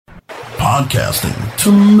Broadcasting to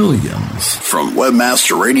millions from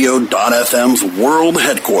WebmasterRadio.fm's world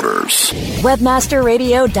headquarters.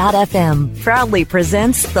 WebmasterRadio.fm proudly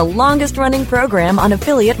presents the longest-running program on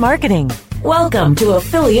affiliate marketing. Welcome to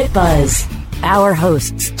Affiliate Buzz. Our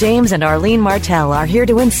hosts, James and Arlene Martell, are here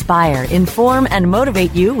to inspire, inform, and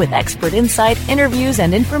motivate you with expert insight, interviews,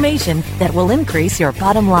 and information that will increase your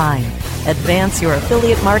bottom line. Advance your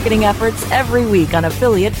affiliate marketing efforts every week on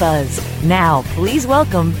Affiliate Buzz. Now, please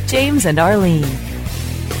welcome James and Arlene.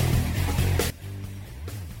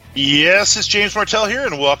 Yes, it's James Martell here,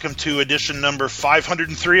 and welcome to edition number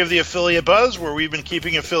 503 of the Affiliate Buzz, where we've been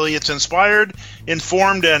keeping affiliates inspired,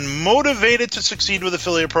 informed, and motivated to succeed with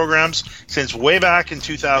affiliate programs since way back in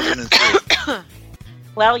 2003.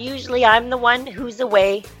 Well, usually I'm the one who's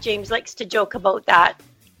away. James likes to joke about that.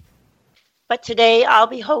 But today I'll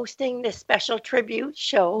be hosting this special tribute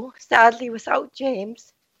show, sadly without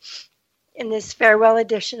James, in this farewell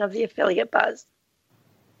edition of the Affiliate Buzz.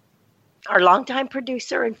 Our longtime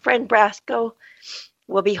producer and friend Brasco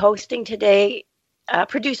will be hosting today,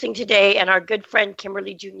 producing today, and our good friend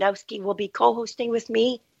Kimberly Junowski will be co-hosting with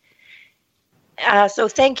me. So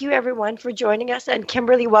thank you everyone for joining us, and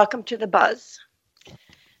Kimberly, welcome to the Buzz.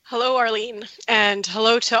 Hello, Arlene, and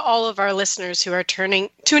hello to all of our listeners who are tuning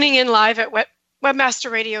in live at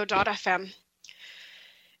WebmasterRadio.fm.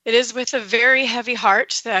 It is with a very heavy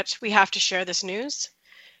heart that we have to share this news.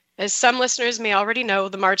 As some listeners may already know,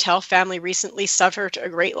 the Martell family recently suffered a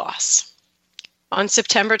great loss. On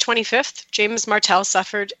September 25th, James Martell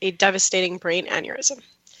suffered a devastating brain aneurysm.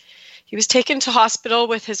 He was taken to hospital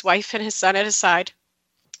with his wife and his son at his side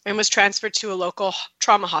and was transferred to a local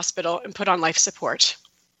trauma hospital and put on life support.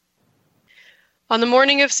 On the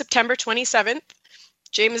morning of September 27th,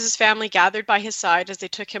 James's family gathered by his side as they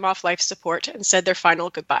took him off life support and said their final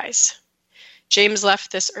goodbyes. James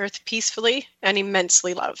left this earth peacefully and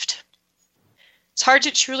immensely loved. It's hard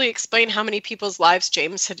to truly explain how many people's lives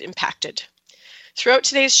James had impacted. Throughout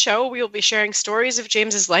today's show, we will be sharing stories of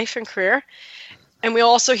James's life and career, and we'll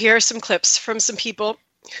also hear some clips from some people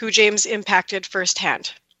who James impacted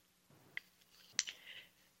firsthand.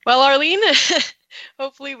 Well, Arlene,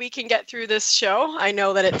 hopefully we can get through this show. I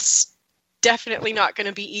know that it's definitely not going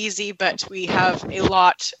to be easy, but we have a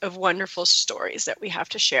lot of wonderful stories that we have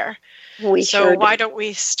to share. So why don't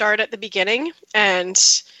we start at the beginning and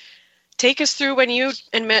take us through when you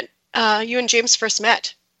and James first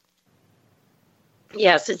met?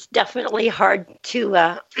 Yes, it's definitely hard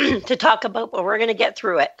to to talk about, but we're going to get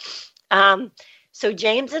through it. So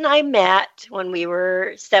James and I met when we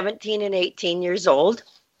were 17 and 18 years old.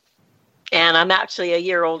 And I'm actually a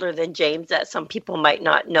year older than James, that some people might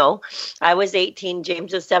not know. I was 18,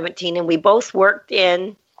 James was 17, and we both worked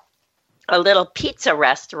in a little pizza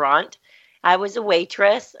restaurant. I was a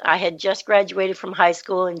waitress. I had just graduated from high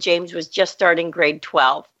school, and James was just starting grade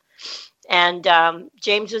 12. And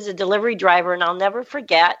James was a delivery driver, and I'll never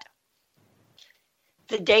forget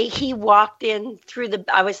the day he walked in through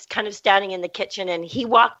I was kind of standing in the kitchen, and he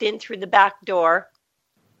walked in through the back door.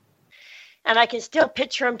 And I can still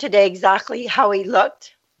picture him today exactly how he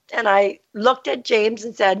looked. And I looked at James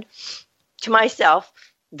and said to myself,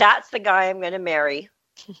 that's the guy I'm going to marry.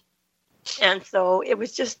 And so it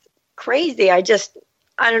was just crazy. I just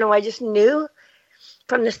knew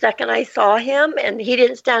from the second I saw him, and he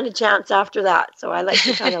didn't stand a chance after that. So I like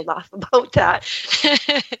to kind of laugh about that.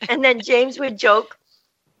 And then James would joke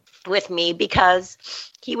with me because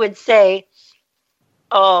he would say,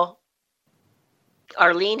 oh,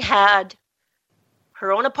 Arlene had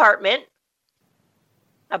her own apartment,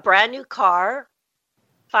 a brand new car,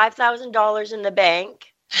 $5,000 in the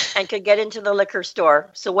bank, and could get into the liquor store.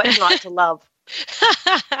 So what's not to love?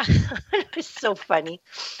 It was so funny.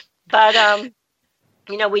 But,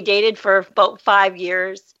 we dated for about 5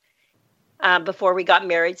 years before we got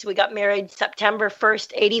married. So we got married September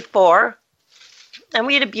 1st, 84. And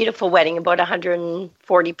we had a beautiful wedding, about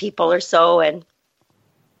 140 people or so, and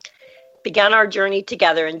began our journey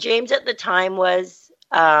together. And James at the time was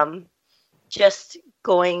just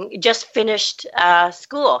finished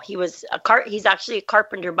school. He's actually a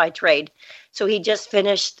carpenter by trade. So he just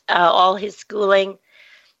finished all his schooling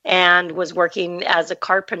and was working as a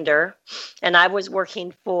carpenter. And I was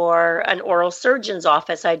working for an oral surgeon's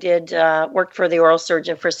office. I did work for the oral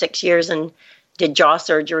surgeon for 6 years and did jaw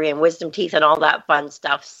surgery and wisdom teeth and all that fun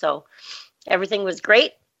stuff. So everything was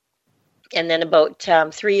great. And then about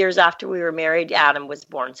 3 years after we were married, Adam was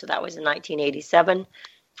born. So that was in 1987,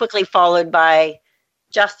 quickly followed by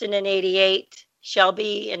Justin in 88,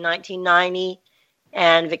 Shelby in 1990,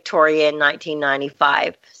 and Victoria in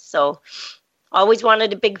 1995. So always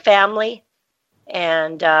wanted a big family,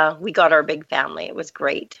 and we got our big family. It was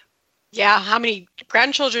great. Yeah. How many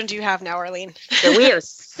grandchildren do you have now, Arlene? So we have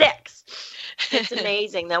 6. It's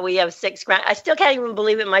amazing that we have 6 I still can't even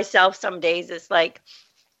believe it myself. Some days it's like,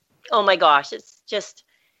 oh my gosh, it's just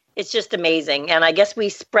amazing. And I guess we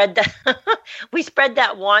spread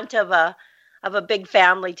that want of a big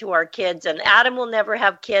family to our kids. And Adam will never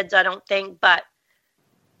have kids, I don't think, but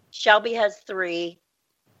Shelby has 3.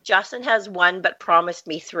 Justin has 1, but promised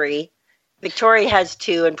me 3. Victoria has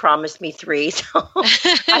 2 and promised me 3. So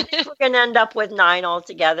I think we're going to end up with 9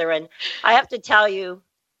 altogether. And I have to tell you,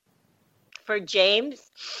 for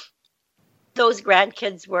James, those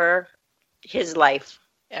grandkids were his life.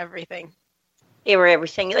 Everything. They were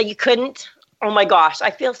everything. You couldn't. Oh my gosh. I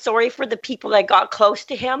feel sorry for the people that got close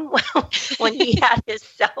to him when he had his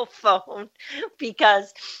cell phone,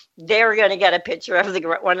 because they were going to get a picture of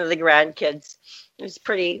one of the grandkids. It was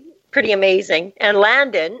pretty amazing. And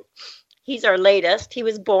Landon, he's our latest. He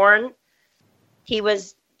was born. He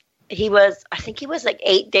was, I think he was like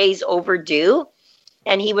 8 days overdue.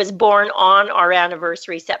 And he was born on our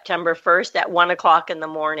anniversary, September 1st at 1:00 in the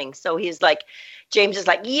morning. So he's like, James is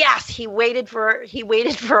like, yes, he waited for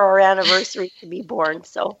our anniversary to be born.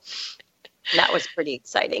 So that was pretty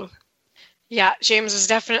exciting. Yeah, James was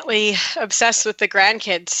definitely obsessed with the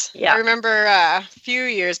grandkids. Yeah. I remember a few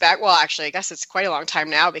years back, well, actually, I guess it's quite a long time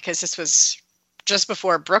now, because this was just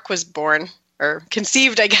before Brooke was born, or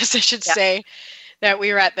conceived, I guess I should say, that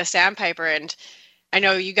we were at the Sandpiper. And I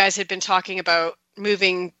know you guys had been talking about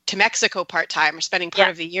moving to Mexico part-time, or spending part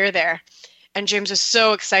of the year there. And James was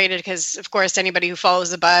so excited because, of course, anybody who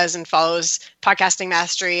follows The Buzz and follows Podcasting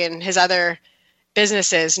Mastery and his other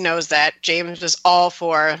businesses knows that James was all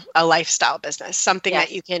for a lifestyle business, something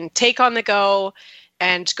that you can take on the go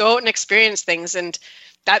and go out and experience things. And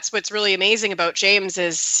that's what's really amazing about James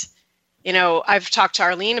is, you know, I've talked to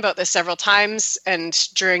Arlene about this several times, and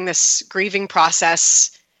during this grieving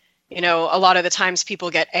process, you know, a lot of the times people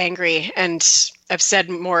get angry, and I've said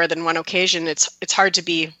more than one occasion, it's hard to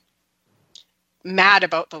be mad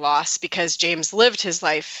about the loss, because James lived his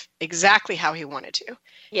life exactly how he wanted to.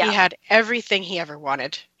 Yeah. He had everything he ever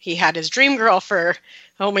wanted. He had his dream girl for,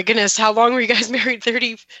 oh my goodness, how long were you guys married?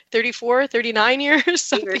 30, 34, 39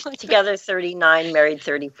 years? We were together 39, married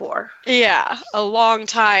 34. Yeah, a long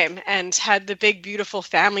time, and had the big, beautiful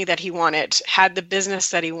family that he wanted, had the business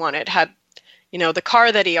that he wanted, had, you know, the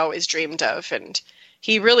car that he always dreamed of. And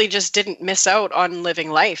he really just didn't miss out on living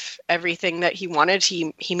life. Everything that he wanted,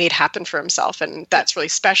 he made happen for himself, and that's really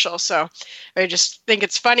special. So I just think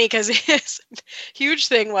it's funny, because his huge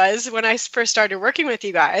thing was, when I first started working with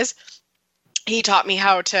you guys, he taught me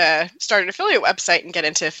how to start an affiliate website and get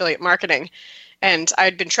into affiliate marketing. And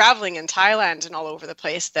I'd been traveling in Thailand and all over the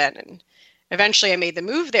place then, and eventually I made the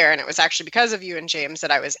move there, and it was actually because of you and James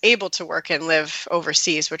that I was able to work and live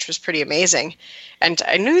overseas, which was pretty amazing. And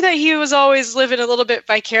I knew that he was always living a little bit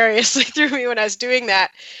vicariously through me when I was doing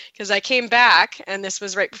that, because I came back, and this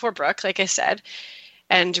was right before Brooke, like I said,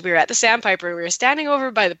 and we were at the Sandpiper, and we were standing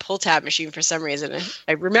over by the pull tab machine for some reason.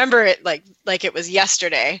 I remember it like it was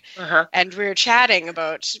yesterday. And we were chatting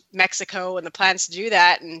about Mexico and the plans to do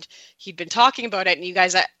that. And he'd been talking about it. And you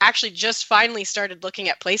guys actually just finally started looking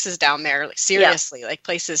at places down there, like seriously, like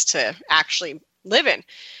places to actually live in.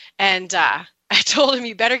 And I told him,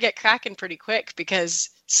 you better get cracking pretty quick, because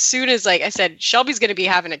soon as, like I said, Shelby's going to be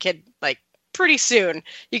having a kid like pretty soon.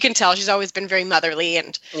 You can tell she's always been very motherly,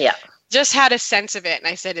 and just had a sense of it. And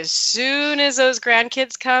I said, as soon as those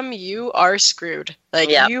grandkids come, you are screwed. Like,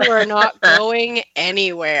 you are not going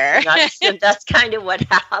anywhere. That's kind of what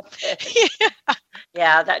happened.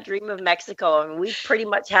 Yeah, that dream of Mexico. I mean, we pretty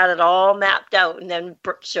much had it all mapped out, and then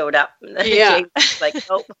Brooke showed up. And then James was like,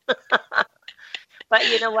 nope. But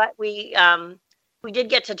you know what? We did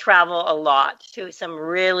get to travel a lot to some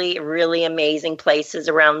really, really amazing places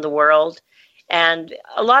around the world. And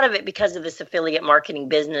a lot of it because of this affiliate marketing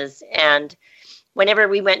business. And whenever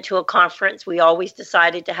we went to a conference, we always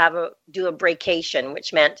decided to do a breakation,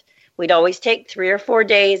 which meant we'd always take 3 or 4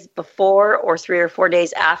 days before or 3 or 4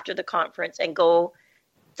 days after the conference and go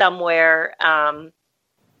somewhere,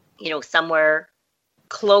 somewhere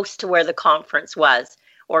close to where the conference was,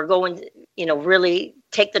 or go and, really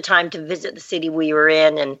take the time to visit the city we were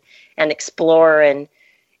in and explore. And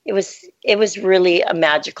it was really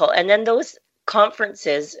magical. And then those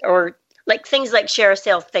conferences, or like things like Share a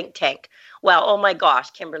Sale Think Tank. Well, oh my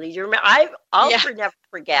gosh, Kimberly, you remember? I'll never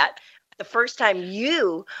forget the first time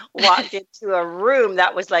you walked into a room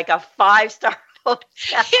that was like a 5-star hotel.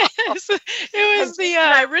 Yes, it was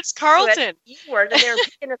the Ritz-Carlton. And they were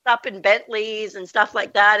picking us up in Bentleys and stuff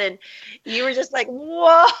like that, and you were just like,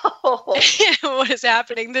 "Whoa, what is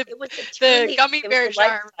happening?" The gummy bear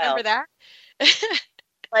jar. Remember that?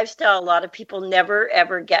 lifestyle a lot of people never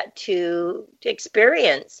ever get to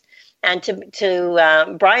experience. And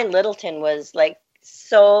to Brian Littleton was like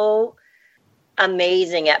so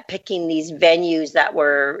amazing at picking these venues that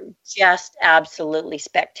were just absolutely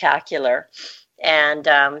spectacular. And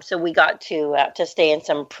so we got to stay in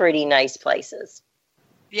some pretty nice places.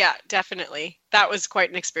 Yeah, definitely. That was quite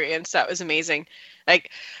an experience. That was amazing. Like,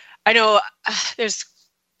 I know there's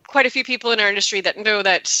quite a few people in our industry that know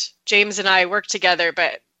that James and I work together,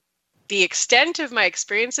 but the extent of my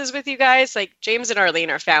experiences with you guys, like James and Arlene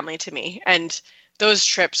are family to me. And those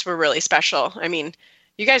trips were really special. I mean,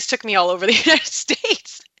 you guys took me all over the United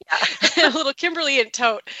States. Yeah. Little Kimberly and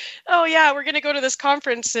Tote. Oh yeah, we're going to go to this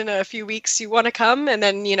conference in a few weeks. You want to come? And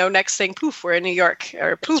then, next thing, poof, we're in New York,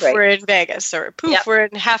 or poof, we're in Vegas, or poof, we're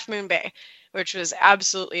in Half Moon Bay, which was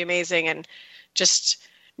absolutely amazing. And just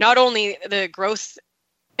not only the growth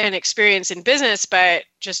and experience in business, but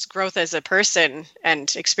just growth as a person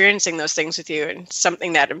and experiencing those things with you, and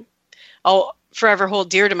something that I'll forever hold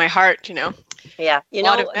dear to my heart, Yeah. A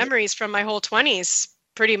lot of memories from my whole 20s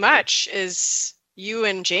pretty much is you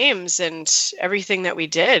and James and everything that we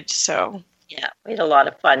did. So yeah, we had a lot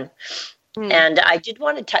of fun. And I did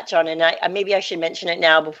want to touch on, and maybe I should mention it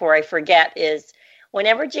now before I forget, is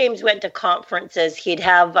whenever James went to conferences, he'd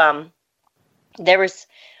have, there was,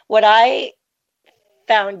 what I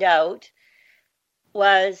found out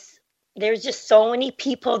was there's just so many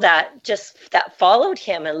people that followed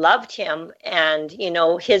him and loved him. And,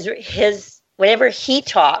 his whenever he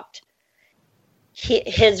talked,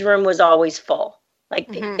 his room was always full. Like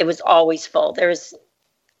it was always full. There was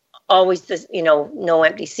always this, no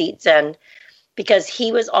empty seats. And because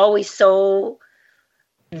he was always so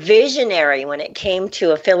visionary when it came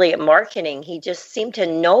to affiliate marketing, he just seemed to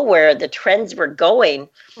know where the trends were going,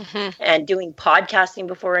 and doing podcasting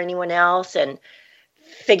before anyone else and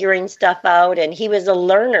figuring stuff out. And he was a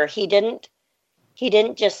learner. He didn't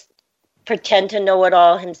just pretend to know it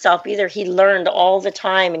all himself either. He learned all the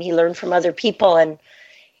time, and he learned from other people, and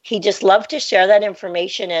he just loved to share that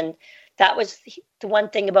information. And that was the one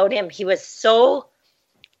thing about him. He was so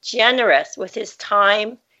generous with his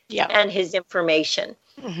time and his information.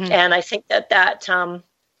 And I think that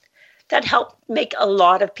helped make a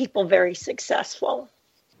lot of people very successful.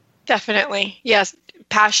 Definitely. Yes.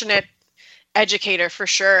 Passionate educator for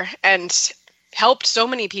sure. And helped so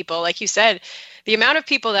many people. Like you said, the amount of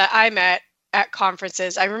people that I met at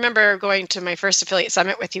conferences, I remember going to my first affiliate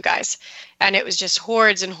summit with you guys, and it was just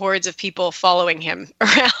hordes and hordes of people following him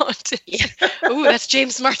around. Ooh, that's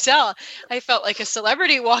James Martell. I felt like a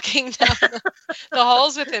celebrity walking down the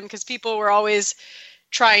halls with him, because people were always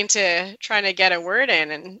trying to get a word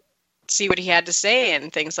in and see what he had to say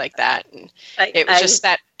and things like that. And it was just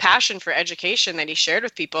that passion for education that he shared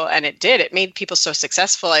with people, and it made people so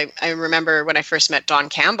successful. I remember when I first met Don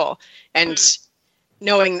Campbell, and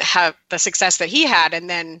knowing how the success that he had, and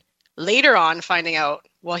then later on finding out,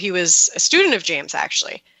 well, he was a student of James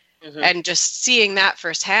actually, and just seeing that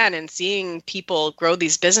firsthand, and seeing people grow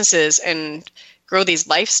these businesses and grow these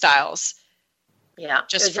lifestyles. Yeah,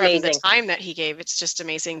 just from amazing. The time that he gave, it's just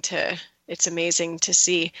amazing to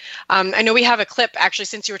see. I know we have a clip actually,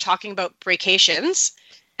 since you were talking about breakations,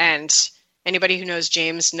 and anybody who knows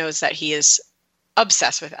James knows that he is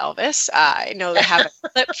obsessed with Elvis. I know they have a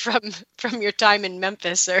clip from your time in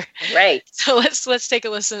Memphis, right? So let's take a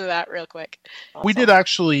listen to that real quick. Awesome. We did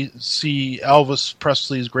actually see Elvis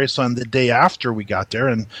Presley's Graceland the day after we got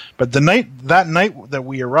there, but that night that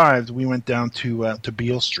we arrived, we went down to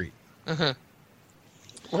Beale Street.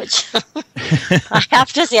 Which I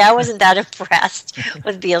have to say, I wasn't that impressed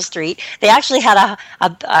with Beale Street. They actually had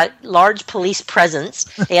a large police presence.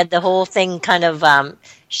 They had the whole thing kind of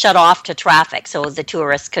shut off to traffic so the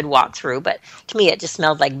tourists could walk through. But to me, it just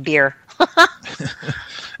smelled like beer.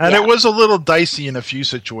 And it was a little dicey in a few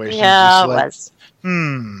situations. Yeah, it was.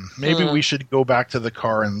 Maybe we should go back to the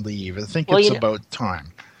car and leave. I think it's about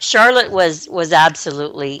time. Charlotte was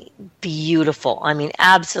absolutely beautiful. I mean,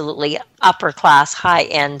 absolutely upper class, high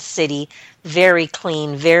end city, very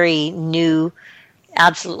clean, very new,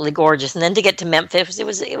 absolutely gorgeous. And then to get to Memphis, it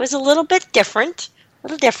was a little bit different,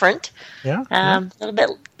 Yeah, a little bit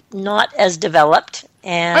not as developed.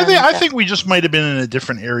 And I think we just might have been in a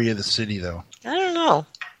different area of the city, though. I don't know.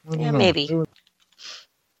 Maybe.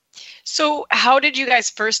 So, how did you guys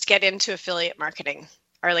first get into affiliate marketing?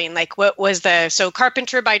 Arlene, like what was so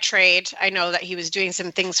carpenter by trade? I know that he was doing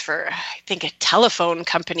some things for, I think, a telephone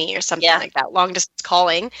company or something like that, long distance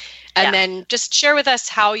calling. And then just share with us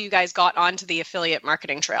how you guys got onto the affiliate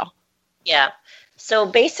marketing trail. Yeah. So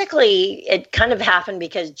basically it kind of happened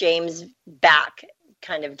because James' back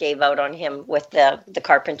kind of gave out on him with the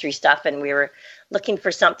carpentry stuff, and we were looking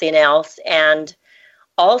for something else. And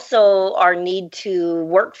also our need to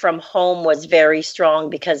work from home was very strong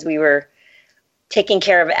because we were taking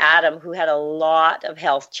care of Adam, who had a lot of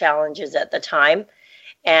health challenges at the time.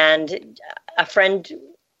 And a friend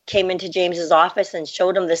came into James's office and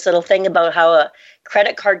showed him this little thing about how a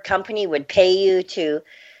credit card company would pay you to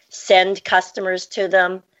send customers to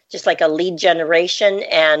them, just like a lead generation.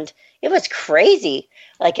 And it was crazy.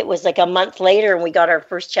 Like, it was like a month later and we got our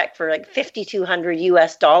first check for like $5,200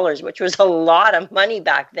 US, which was a lot of money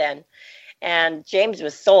back then. And James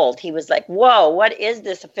was sold. He was like, whoa, what is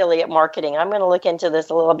this affiliate marketing? I'm going to look into this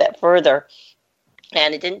a little bit further.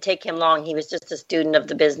 And it didn't take him long. He was just a student of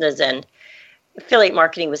the business, and affiliate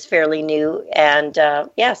marketing was fairly new. And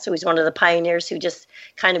so he's one of the pioneers who just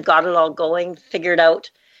kind of got it all going, figured out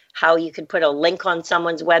how you could put a link on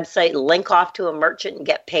someone's website, link off to a merchant, and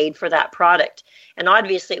get paid for that product. And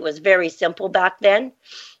obviously it was very simple back then.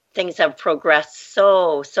 Things have progressed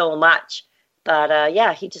so much. But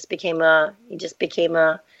he just became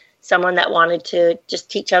someone that wanted to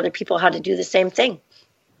just teach other people how to do the same thing.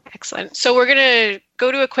 Excellent. So we're going to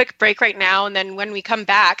go to a quick break right now, and then when we come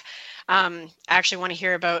back, I actually want to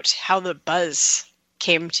hear about how the buzz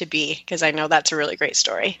came to be, because I know that's a really great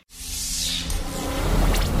story.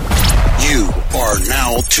 You are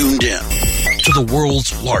now tuned in to the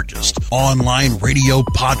world's largest online radio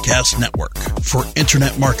podcast network for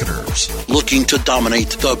internet marketers looking to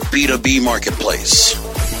dominate the B2B marketplace.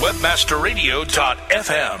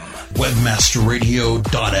 WebmasterRadio.fm.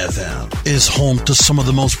 WebmasterRadio.fm is home to some of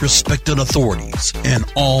the most respected authorities in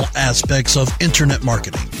all aspects of internet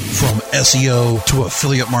marketing, from SEO to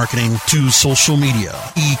affiliate marketing to social media,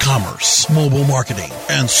 e-commerce, mobile marketing,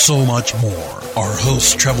 and so much more. Our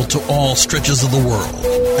hosts travel to all stretches of the world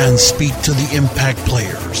and speak to the impact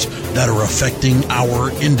players that are affecting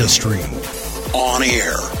our industry. On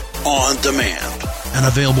air, on demand, and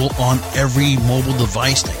available on every mobile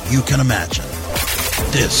device that you can imagine.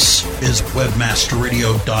 This is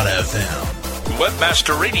WebmasterRadio.fm.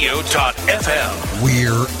 WebmasterRadio.fm.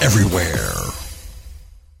 We're everywhere.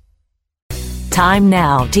 Time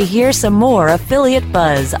now to hear some more affiliate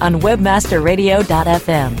buzz on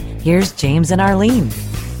WebmasterRadio.fm. Here's James and Arlene.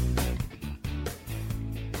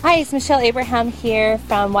 Hi, it's Michelle Abraham here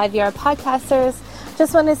from YVR Podcasters.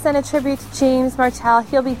 Just want to send a tribute to James Martell.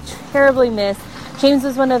 He'll be terribly missed. James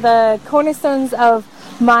was one of the cornerstones of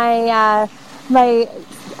my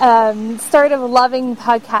start of loving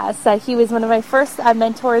podcasts. He was one of my first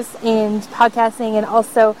mentors in podcasting, and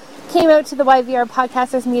also came out to the YVR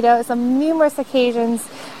Podcasters meetup on numerous occasions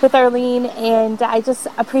with Arlene, and I just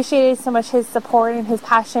appreciated so much his support and his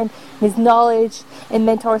passion, his knowledge and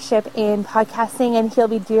mentorship in podcasting, and he'll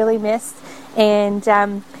be dearly missed. And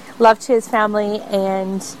love to his family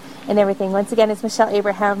and everything. Once again, it's Michelle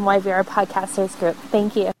Abraham, YVR Podcasters Group.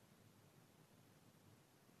 Thank you.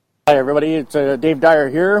 Hi everybody, it's Dave Dyer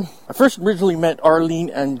here. I first originally met Arlene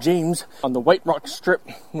and James on the White Rock Strip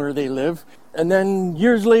where they live. And then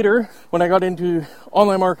years later, when I got into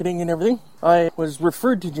online marketing and everything, I was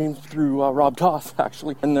referred to James through Rob Toth,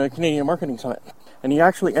 actually, in the Canadian Marketing Summit. And he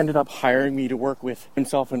actually ended up hiring me to work with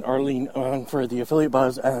himself and Arlene for the Affiliate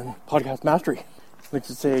Buzz and Podcast Mastery. I'd like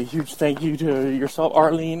to say a huge thank you to yourself,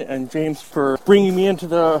 Arlene, and James for bringing me into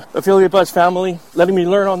the Affiliate Buzz family, letting me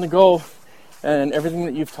learn on the go, and everything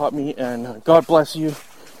that you've taught me, and God bless you.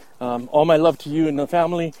 All my love to you and the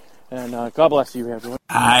family, and God bless you, everyone.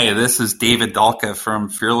 Hi, this is David Dalka from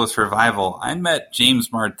Fearless Revival. I met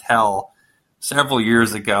James Martell several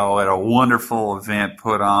years ago at a wonderful event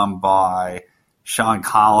put on by Sean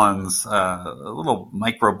Collins, a little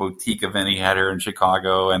micro boutique event he had here in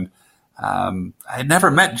Chicago, and I had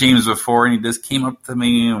never met James before, and he just came up to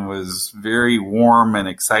me and was very warm and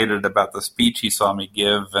excited about the speech he saw me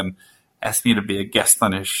give, and asked me to be a guest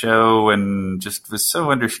on his show, and just was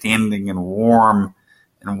so understanding and warm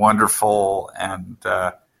and wonderful. And,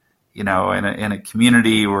 in a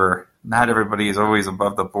community where not everybody is always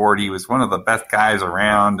above the board, he was one of the best guys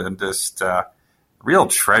around, and just real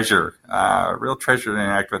treasure to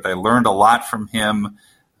interact with. I learned a lot from him,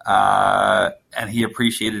 and he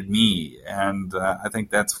appreciated me. And I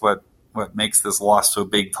think that's what makes this loss so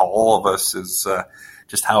big to all of us is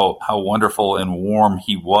just how wonderful and warm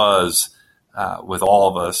he was with all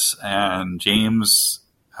of us. And James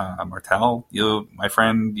Martell, my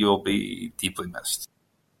friend, you'll be deeply missed.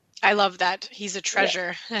 I love that. He's a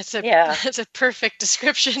treasure. Yeah. That's a perfect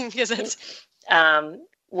description, because it's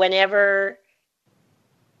whenever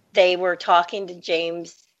they were talking to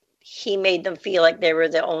James, he made them feel like they were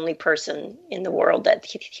the only person in the world that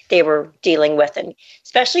they were dealing with, and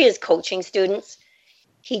especially his coaching students.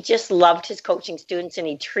 he just loved his coaching students, and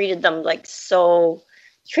he treated them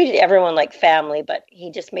treated everyone like family, but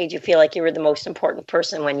he just made you feel like you were the most important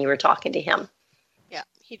person when you were talking to him. Yeah,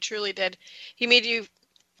 he truly did. He made you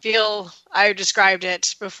feel, I described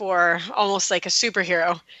it before, almost like a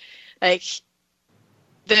superhero. Like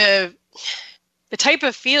the type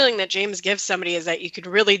of feeling that James gives somebody is that you could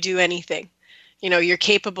really do anything. You're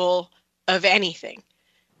capable of anything.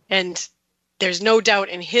 And there's no doubt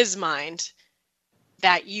in his mind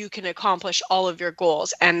that you can accomplish all of your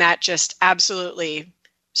goals. And that just absolutely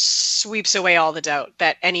sweeps away all the doubt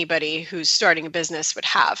that anybody who's starting a business would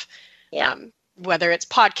have. Yeah. Whether it's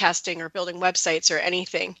podcasting or building websites or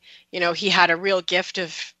anything, he had a real gift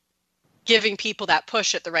of giving people that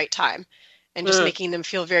push at the right time and just making them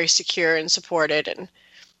feel very secure and supported and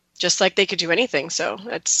just like they could do anything. So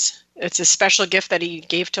it's a special gift that he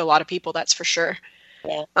gave to a lot of people, that's for sure.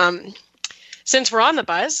 Yeah. Since we're on the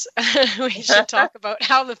Buzz, we should talk about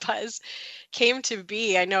how the Buzz came to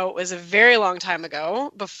be. I know it was a very long time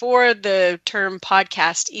ago, before the term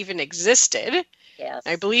podcast even existed. Yes.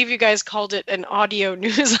 I believe you guys called it an audio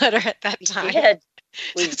newsletter at that time. We did.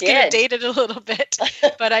 It's going to date it a little bit.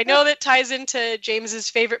 But I know that ties into James's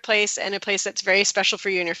favorite place and a place that's very special for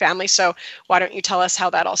you and your family. So why don't you tell us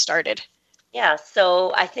how that all started? Yeah.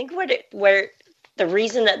 So I think where the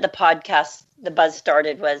reason that the podcast, the Buzz,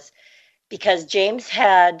 started was because James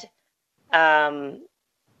had,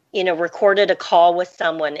 recorded a call with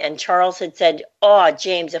someone, and Charles had said, "Oh,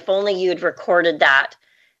 James, if only you'd recorded that,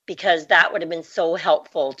 because that would have been so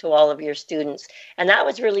helpful to all of your students." And that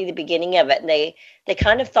was really the beginning of it. And they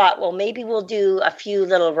kind of thought, well, maybe we'll do a few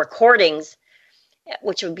little recordings,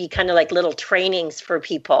 which would be kind of like little trainings for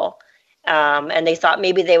people. And they thought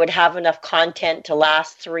maybe they would have enough content to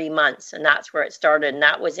last 3 months. And that's where it started. And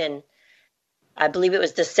that was in, I believe it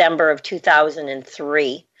was December of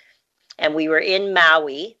 2003. And we were in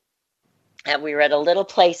Maui, and we were at a little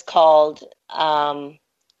place called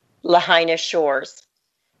Lahaina Shores.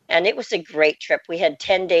 And it was a great trip. We had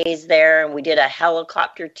 10 days there, and we did a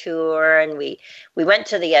helicopter tour, and we went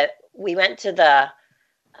to the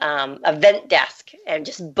event desk and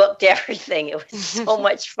just booked everything. It was so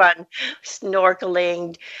much fun.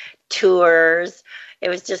 Snorkeling, tours. It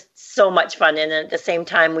was just so much fun. And at the same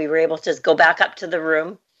time, we were able to just go back up to the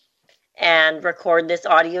room and record this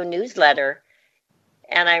audio newsletter.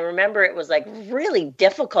 And I remember it was like really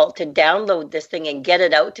difficult to download this thing and get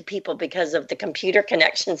it out to people because of the computer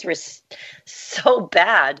connections were so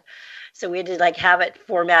bad. So we had to have it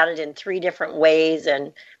formatted in 3 different ways.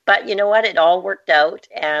 But you know what? It all worked out,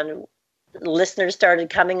 and listeners started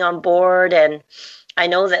coming on board. And I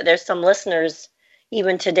know that there's some listeners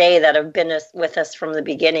even today that have been with us from the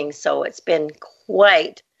beginning. So it's been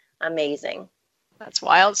quite amazing. That's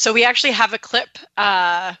wild. So we actually have a clip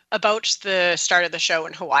about the start of the show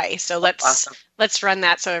in Hawaii. So let's run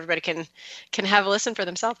that so everybody can have a listen for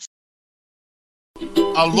themselves.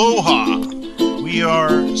 Aloha. We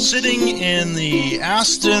are sitting in the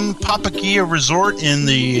Aston Papakia Resort on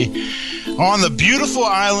the beautiful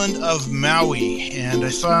island of Maui, and I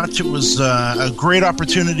thought it was a great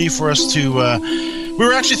opportunity for us to. We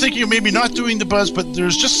were actually thinking of maybe not doing the Buzz, but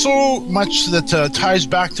there's just so much that ties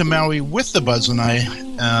back to Maui with the Buzz and I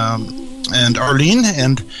and Arlene,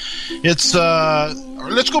 and it's.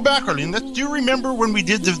 Let's go back, Arlene. Do you remember when we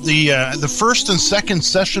did the first and second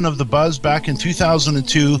session of the Buzz back in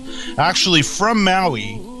 2002, actually from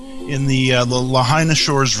Maui in the Lahaina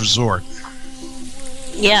Shores Resort?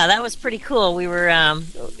 Yeah, that was pretty cool. We were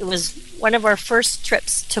it was one of our first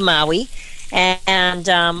trips to Maui, and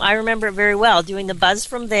I remember it very well, doing the Buzz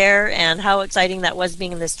from there, and how exciting that was,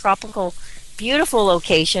 being in this tropical, beautiful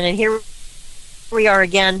location. And here we are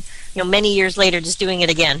again, many years later, just doing it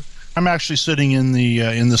again. I'm actually sitting in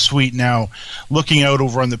the suite now, looking out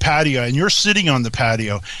over on the patio, and you're sitting on the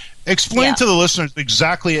patio. Explain to the listeners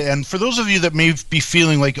exactly, and for those of you that may be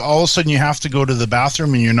feeling like all of a sudden you have to go to the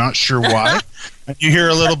bathroom and you're not sure why, and you hear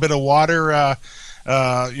a little bit of water,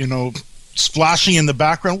 splashing in the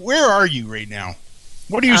background. Where are you right now?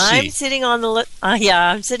 What do you see? I'm sitting on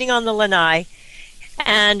the lanai,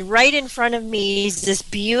 and right in front of me is this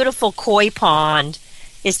beautiful koi pond.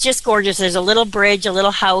 It's just gorgeous. There's a little bridge, a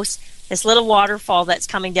little house, this little waterfall that's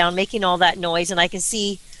coming down, making all that noise. And I can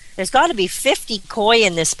see there's got to be 50 koi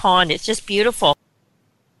in this pond. It's just beautiful.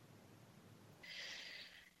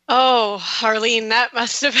 Oh, Arlene, that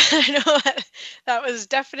must have been, that was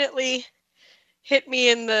definitely hit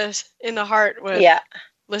me in the heart with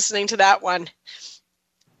listening to that one.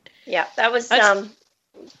 Yeah, that was, and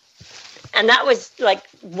that was like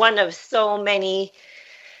one of so many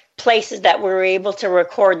places that we were able to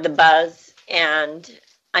record the Buzz, and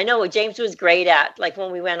I know what James was great at, like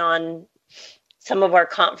when we went on some of our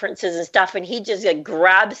conferences and stuff, and he'd just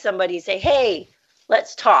grab somebody and say, hey,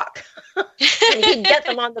 let's talk. And he'd get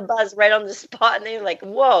them on the buzz right on the spot, and they were like,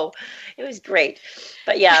 whoa, it was great.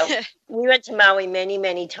 But yeah, we went to Maui many,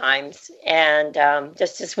 many times, and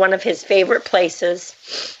just one of his favorite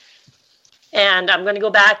places. And I'm going to go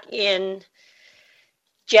back in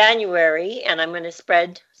January, and I'm going to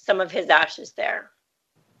spread some of his ashes there.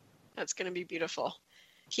 That's going to be beautiful.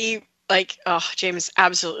 He, James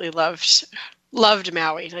absolutely loved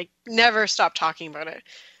Maui. Like, never stopped talking about it.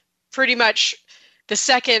 Pretty much the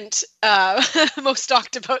second most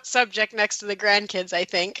talked about subject next to the grandkids, I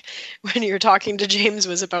think, when you were talking to James,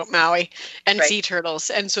 was about Maui and sea turtles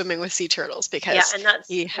and swimming with sea turtles, because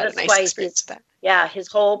he had a nice experience with that. Yeah, his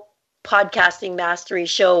whole podcasting mastery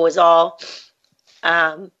show was all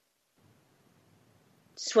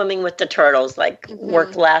swimming with the turtles, like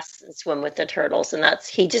work less and swim with the turtles. And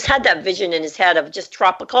he just had that vision in his head of just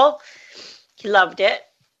tropical. He loved it.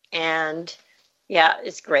 And yeah,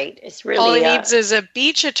 it's great. It's really all he needs is a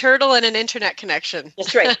beach, a turtle, and an internet connection.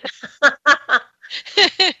 That's right.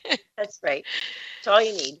 That's right. It's all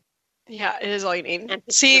you need. Yeah, it is all you need. And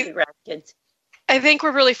see, the grandkids. I think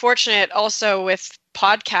we're really fortunate also with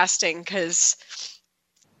podcasting, because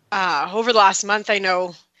over the last month, I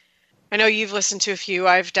know you've listened to a few.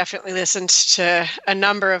 I've definitely listened to a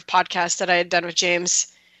number of podcasts that I had done with James.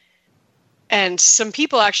 And some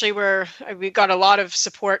people actually we got a lot of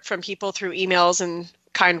support from people through emails and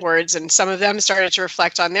kind words. And some of them started to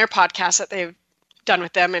reflect on their podcasts that they've done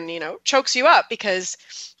with them, and, chokes you up because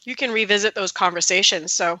you can revisit those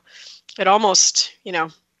conversations. So it almost,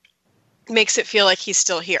 makes it feel like he's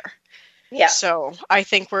still here. Yeah. So I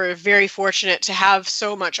think we're very fortunate to have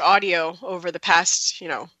so much audio over the past,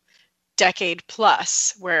 decade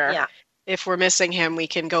plus, where if we're missing him, we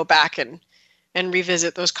can go back and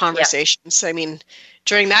revisit those conversations. I mean,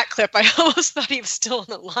 during that clip, I almost thought he was still on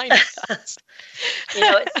the line with us.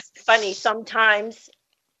 It's funny sometimes.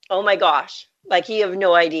 Oh my gosh. Like, you have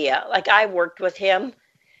no idea. Like, I worked with him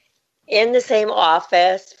in the same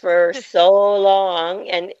office for so long,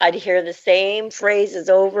 and I'd hear the same phrases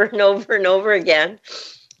over and over and over again.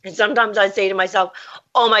 And sometimes I'd say to myself,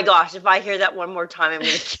 oh my gosh, if I hear that one more time, I'm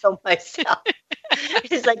going to kill myself.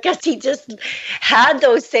 It's like, because he just had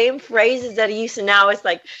those same phrases that he used to. Now it's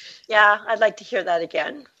like, yeah, I'd like to hear that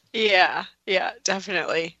again. Yeah,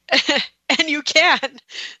 definitely. And you can.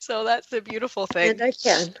 So that's the beautiful thing. And I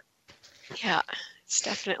can. Yeah, it's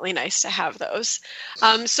definitely nice to have those.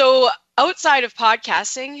 So outside of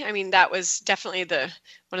podcasting, I mean, that was definitely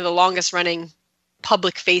one of the longest running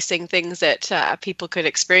public-facing things that people could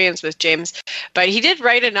experience with James. But he did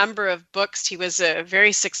write a number of books. He was a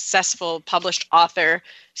very successful published author,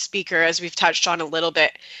 speaker, as we've touched on a little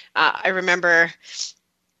bit. I remember,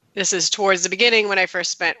 this is towards the beginning when I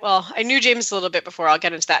first I knew James a little bit before. I'll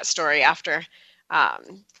get into that story after.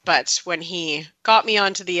 But when he got me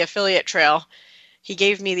onto the affiliate trail, he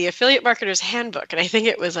gave me the Affiliate Marketer's Handbook. And I think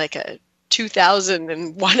it was like a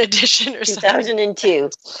 2001 edition or something. 2002.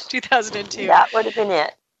 2002. That would have been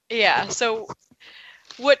it. Yeah. So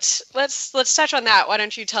let's touch on that. Why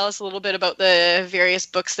don't you tell us a little bit about the various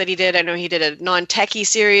books that he did? I know he did a non-techie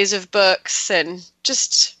series of books, and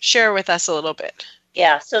just share with us a little bit.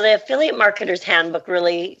 Yeah. So the Affiliate Marketer's Handbook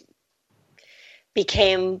really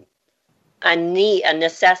became a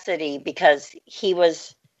necessity, because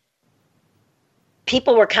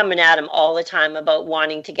people were coming at him all the time about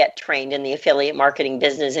wanting to get trained in the affiliate marketing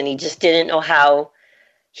business, and he just didn't know how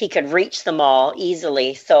he could reach them all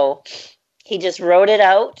easily. So he just wrote it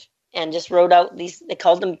out, and just wrote out these, he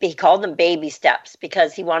called them baby steps,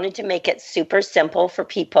 because he wanted to make it super simple for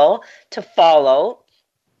people to follow.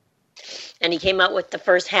 And he came out with the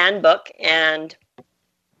first handbook, and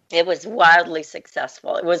it was wildly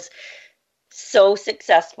successful. It was so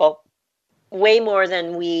successful, way more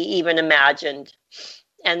than we even imagined.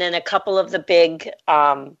 And then a couple of the big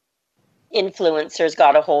influencers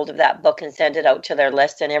got a hold of that book and sent it out to their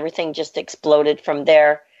list, and everything just exploded from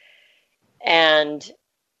there. And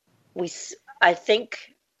I'm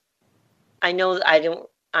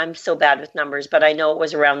so bad with numbers, but I know it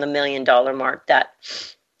was around the $1 million mark that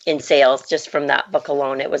in sales just from that book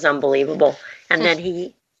alone. It was unbelievable. And then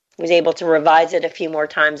he was able to revise it a few more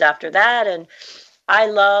times after that. And I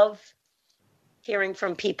love hearing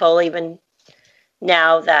from people even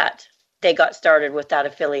now that they got started with that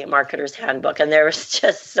Affiliate Marketer's Handbook. And there was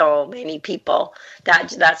just so many people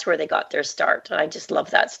that's where they got their start. And I just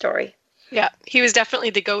love that story. Yeah, he was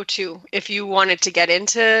definitely the go-to. If you wanted to get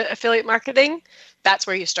into affiliate marketing, that's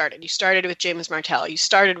where you started. You started with James Martell. You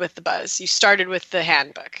started with the Buzz. You started with the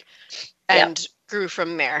handbook. And grew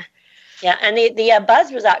from there. Yeah, and the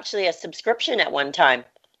Buzz was actually a subscription at one time.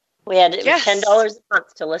 We had it was $10 a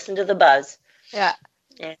month to listen to the Buzz. Yeah.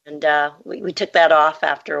 And we took that off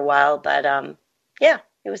after a while, but yeah,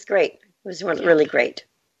 it was great. It was really great.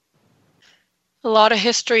 A lot of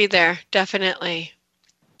history there, definitely.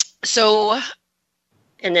 So,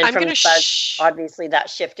 and then from the Buzz, obviously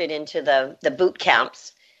that shifted into the boot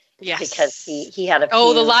camps. Yes. Because he had a few...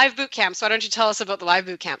 Oh, the live boot camps. Why don't you tell us about the live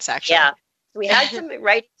boot camps, actually? Yeah. We had some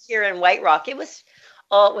right here in White Rock. It was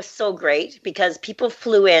so great because people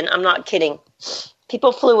flew in. I'm not kidding.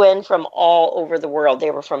 People flew in from all over the world.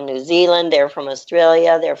 They were from New Zealand. They were from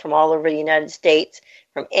Australia. They were from all over the United States,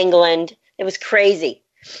 from England. It was crazy.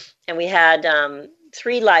 And we had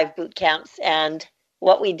 3 live boot camps. And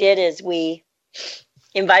what we did is we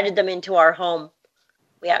invited them into our home.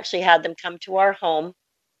 We actually had them come to our home.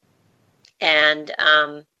 And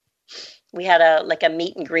we had a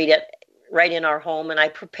meet and greet right in our home. And I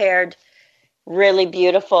prepared really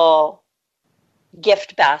beautiful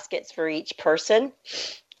gift baskets for each person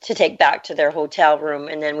to take back to their hotel room.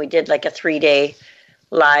 And then we did like a 3-day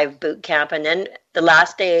live boot camp. And then the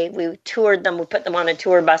last day we toured them. We put them on a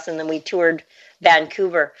tour bus and then we toured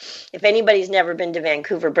Vancouver. If anybody's never been to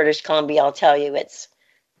Vancouver, British Columbia, I'll tell you, it's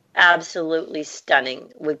absolutely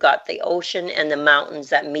stunning. We've got the ocean and the mountains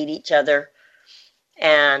that meet each other.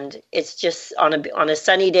 And it's just on a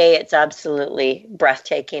sunny day, it's absolutely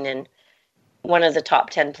breathtaking and one of the top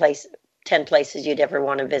 10 places you'd ever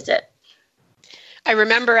want to visit. I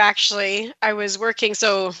remember actually I was working,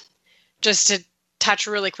 so just to touch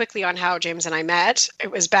really quickly on how James and I met,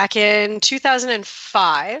 it was back in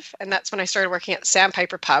 2005, and that's when I started working at the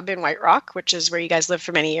Sandpiper Pub in White Rock, which is where you guys lived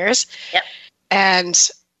for many years. Yep. And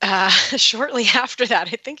shortly after that,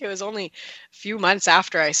 I think it was only a few months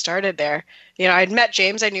after I started there, I'd met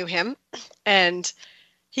James, I knew him, and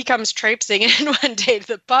he comes traipsing in one day to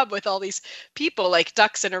the pub with all these people like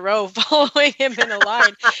ducks in a row following him in a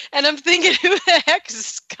line. And I'm thinking, who the heck is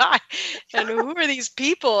this guy? And who are these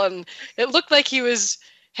people? And it looked like he was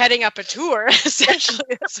heading up a tour,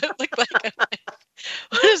 essentially. That's what it looked like.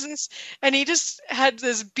 What is this? And he just had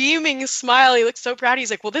this beaming smile. He looked so proud.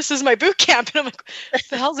 He's like, well, this is my boot camp. And I'm like, what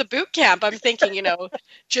the hell's a boot camp? I'm thinking,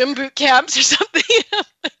 gym boot camps or something.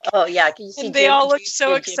 Oh, yeah. Can you see and they all looked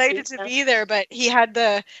so excited to be there. But he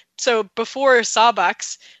had so before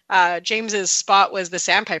Sawbucks, James's spot was the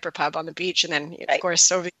Sandpiper Pub on the beach. And then, of course,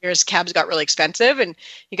 over the years, cabs got really expensive and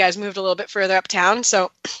you guys moved a little bit further uptown.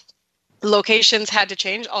 So locations had to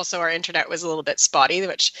change. Also, our internet was a little bit spotty,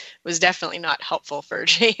 which was definitely not helpful for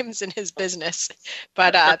James and his business.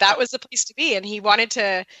 But that was the place to be. And he wanted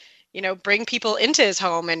to, bring people into his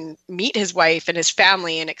home and meet his wife and his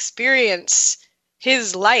family and experience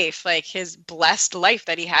his life, like his blessed life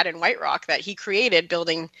that he had in White Rock that he created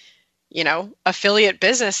building, affiliate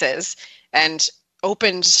businesses, and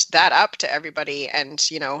opened that up to everybody. And,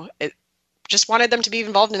 it just wanted them to be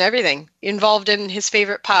involved in everything, involved in his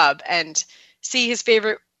favorite pub and see his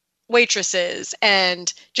favorite waitresses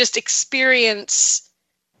and just experience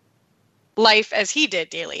life as he did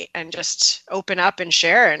daily and just open up and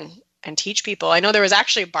share and teach people. I know there was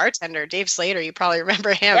actually a bartender, Dave Slater. You probably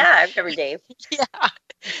remember him. Yeah, I remember Dave. Yeah.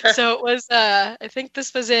 So it was, I think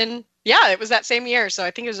this was it was that same year. So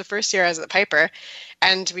I think it was the first year I was at the Piper,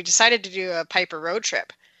 and we decided to do a Piper road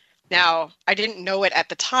trip. Now, I didn't know it at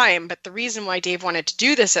the time, but the reason why Dave wanted to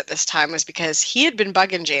do this at this time was because he had been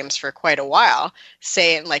bugging James for quite a while,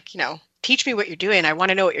 saying, teach me what you're doing. I want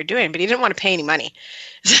to know what you're doing, but he didn't want to pay any money.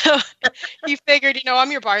 So he figured,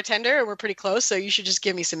 I'm your bartender and we're pretty close, so you should just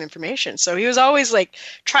give me some information. So he was always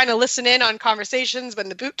trying to listen in on conversations when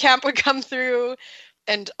the boot camp would come through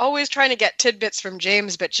and always trying to get tidbits from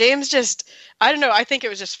James. But James just, I don't know, I think it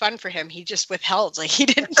was just fun for him. He just withheld. He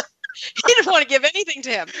didn't want to give anything to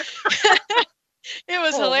him. It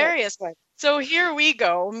was hilarious. So here we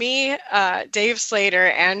go. Me, Dave Slater,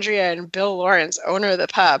 Andrea, and Bill Lawrence, owner of the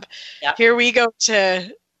pub. Yep. Here we go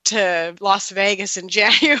to Las Vegas in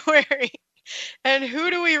January. And who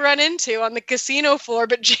do we run into on the casino floor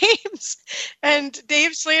but James? And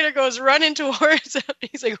Dave Slater goes running towards him.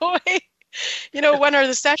 He's like, oh, hey. When are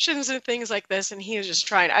the sessions and things like this? And he was just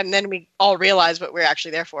trying. And then we all realized what we're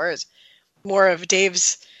actually there for is more of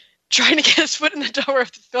Dave's trying to get his foot in the door of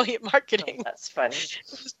affiliate marketing. Oh, that's funny. It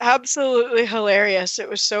was absolutely hilarious. It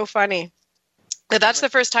was so funny. But that's the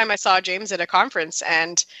first time I saw James at a conference,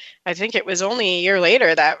 and I think it was only a year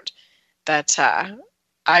later that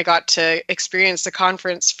I got to experience the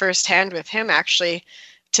conference firsthand with him. Actually,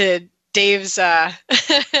 to Dave's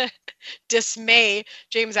dismay,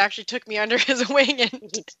 James actually took me under his wing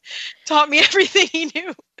and taught me everything he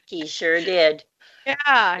knew. He sure did.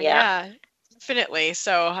 Yeah. definitely.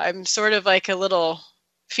 So I'm sort of like a little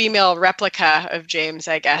female replica of James,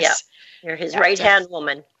 I guess. Yeah, you're his right-hand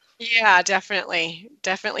woman. Yeah, definitely.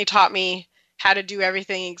 Definitely taught me how to do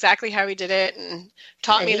everything exactly how he did it, and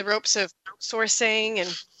taught me the ropes of outsourcing.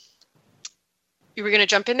 And you were going to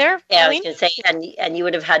jump in there? Yeah, Eileen? I was going to say, and you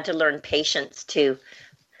would have had to learn patience too.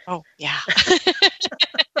 Oh, yeah.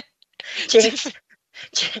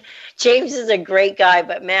 James is a great guy,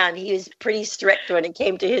 but man, he was pretty strict when it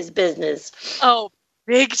came to his business. Oh,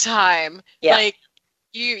 big time. Yeah. Like,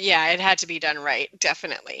 it had to be done right,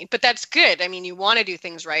 definitely. But that's good. I mean, you want to do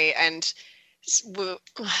things right. And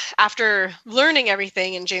after learning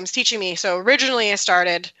everything and James teaching me, so originally I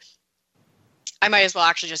might as well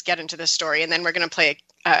actually just get into this story, and then we're going to play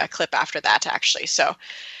a clip after that, actually. So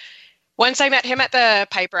once I met him at the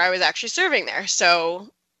Piper, I was actually serving there. So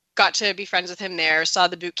got to be friends with him there, saw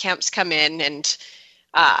the boot camps come in, and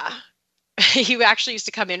he actually used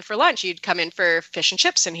to come in for lunch. He'd come in for fish and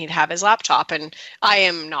chips, and he'd have his laptop. And I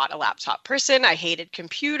am not a laptop person. I hated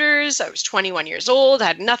computers. I was 21 years old,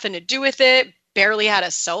 had nothing to do with it, barely had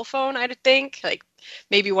a cell phone, I'd think, like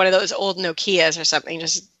maybe one of those old Nokias or something,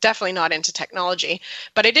 just definitely not into technology.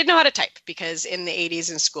 But I did know how to type, because in the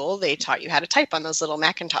 80s in school, they taught you how to type on those little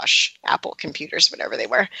Macintosh Apple computers, whatever they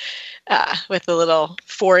were, with the little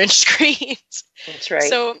 4-inch screens. That's right.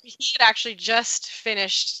 So he had actually just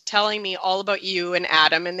finished telling me all about you and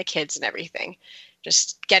Adam and the kids and everything,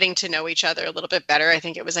 just getting to know each other a little bit better. I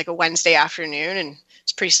think it was like a Wednesday afternoon, and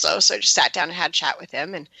it's pretty slow. So I just sat down and had a chat with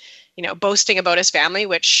him, and boasting about his family,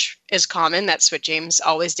 which is common. That's what James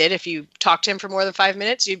always did. If you talked to him for more than 5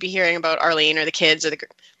 minutes, you'd be hearing about Arlene or the kids or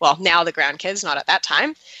now the grandkids, not at that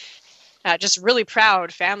time. Just really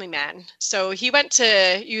proud family man. So he went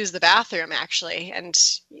to use the bathroom, actually, and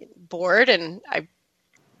bored. And I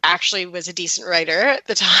actually was a decent writer at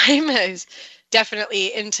the time. I was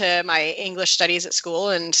definitely into my English studies at school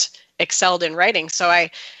and excelled in writing. So I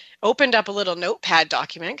opened up a little notepad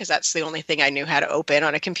document, because that's the only thing I knew how to open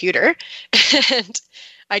on a computer. And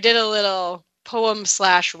I did a little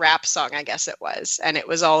poem/rap song, I guess it was. And it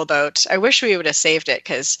was all about, I wish we would have saved it,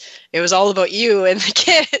 because it was all about you and the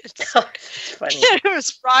kids. Oh, it's funny. It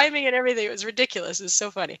was rhyming and everything. It was ridiculous. It was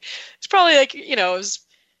so funny. It's probably like, it was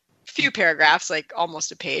a few paragraphs, like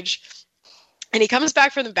almost a page. And he comes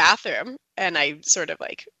back from the bathroom, and I sort of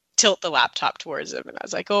like tilt the laptop towards him, and I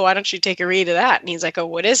was like, oh, why don't you take a read of that? And he's like, oh,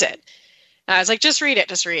 what is it? And I was like, just read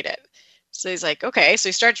it. So he's like, okay. So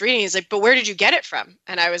he starts reading. He's like, but where did you get it from?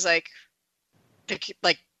 And I was like,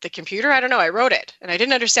 the computer? I don't know. I wrote it. And I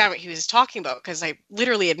didn't understand what he was talking about, because I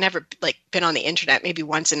literally had never been on the internet, maybe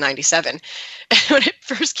once in 97 when it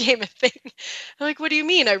first came a thing. I'm like, what do you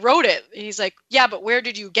mean? I wrote it. And he's like, yeah, but where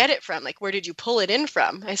did you get it from? Like, where did you pull it in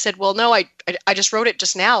from? I said, well, no, I just wrote it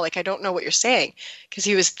just now. Like, I don't know what you're saying. Because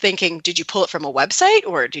he was thinking, did you pull it from a website,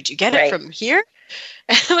 or did you get it from here?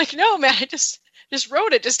 And I'm like, no, man, I just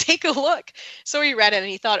wrote it. Just take a look. So he read it, and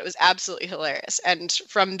he thought it was absolutely hilarious. And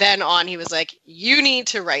from then on, he was like, you need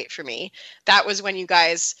to write for me. That was when you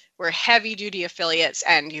guys were heavy duty affiliates,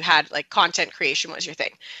 and you had content creation was your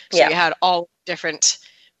thing. So you had all different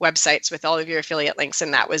websites with all of your affiliate links,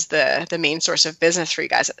 and that was the main source of business for you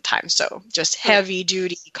guys at the time. So just heavy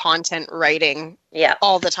duty content writing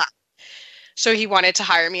all the time. So he wanted to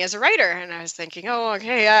hire me as a writer, and I was thinking, oh,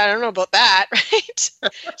 okay, I don't know about that, right?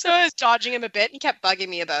 So I was dodging him a bit, and he kept bugging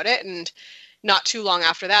me about it. And not too long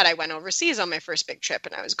after that, I went overseas on my first big trip,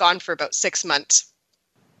 and I was gone for about 6 months.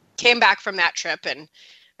 Came back from that trip, and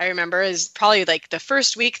I remember it was probably the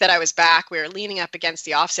first week that I was back, we were leaning up against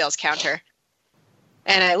the off sales counter.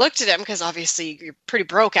 And I looked at him, because obviously you're pretty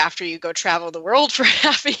broke after you go travel the world for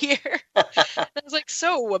half a year. I was like,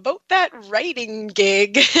 so about that writing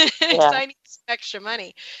gig, I need some extra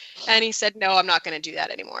money. And he said, no, I'm not going to do that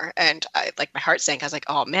anymore. And my heart sank. I was like,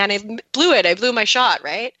 oh man, I blew it. I blew my shot,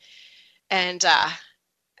 right? And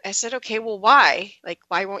I said, okay, well, why?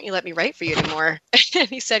 Why won't you let me write for you anymore? And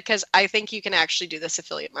he said, because I think you can actually do this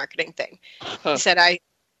affiliate marketing thing. He said,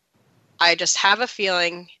 I just have a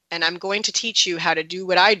feeling, and I'm going to teach you how to do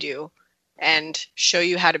what I do and show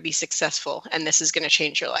you how to be successful. And this is going to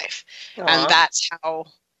change your life. Aww. And that's how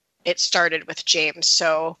it started with James.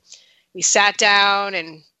 So we sat down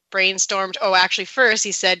and brainstormed. Oh, actually, first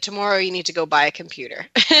he said, tomorrow you need to go buy a computer.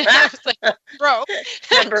 I was like, bro.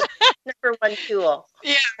 number one tool.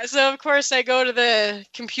 Yeah. So, of course, I go to the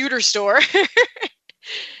computer store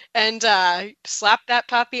and slapped that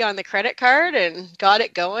puppy on the credit card and got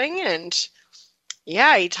it going. And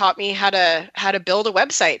yeah, he taught me how to build a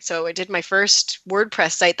website. So I did my first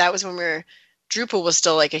WordPress site. That was when Drupal was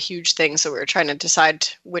still a huge thing. So we were trying to decide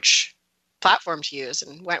which platform to use,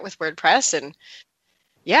 and went with WordPress. And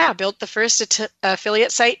Yeah, built the first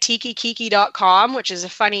affiliate site, tikikiki.com, which is a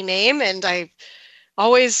funny name. And I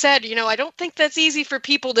always said, I don't think that's easy for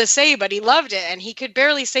people to say, but he loved it. And he could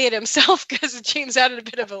barely say it himself because James had a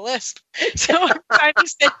bit of a lisp. So every time he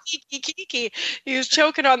said Kiki, he was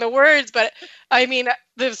choking on the words. But I mean,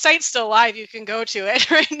 the site's still live. You can go to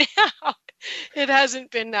it right now. It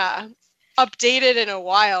hasn't been updated in a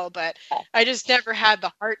while, but I just never had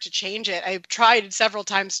the heart to change it. I tried several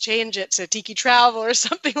times to change it to Tiki Travel or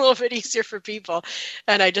something a little bit easier for people,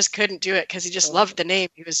 and I just couldn't do it because he just loved the name.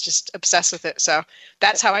 He was just obsessed with it. So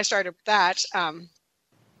that's how I started with that,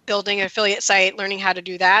 building an affiliate site, learning how to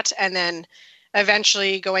do that, and then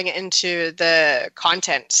eventually going into the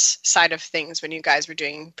content side of things when you guys were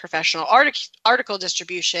doing professional article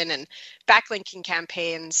distribution and backlinking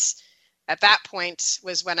campaigns. At that point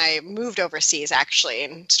was when I moved overseas, actually,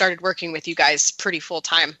 and started working with you guys pretty full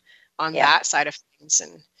time on that side of things.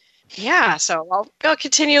 And so I'll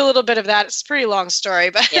continue a little bit of that. It's a pretty long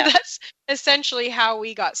story, but that's essentially how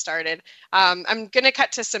we got started. I'm going to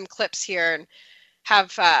cut to some clips here and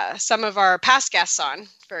have some of our past guests on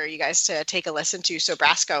for you guys to take a listen to. So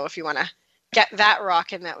Brasco, if you want to get that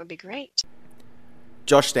rocking, that would be great.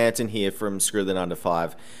 Josh Stanton here from Screw the 9 to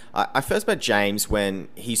 5. I first met James when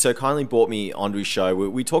he so kindly brought me onto his show.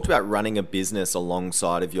 We talked about running a business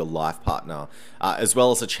alongside of your life partner, as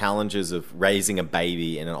well as the challenges of raising a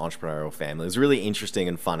baby in an entrepreneurial family. It was a really interesting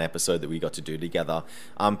and fun episode that we got to do together.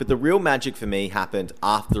 But the real magic for me happened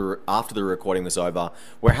after the recording was over,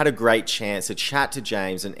 where I had a great chance to chat to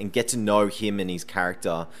James and get to know him and his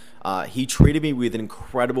character. He treated me with an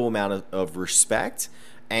incredible amount of respect.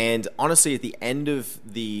 And honestly, at the end of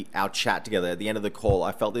our chat together, at the end of the call,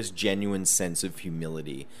 I felt this genuine sense of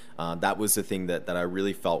humility. That was the thing that I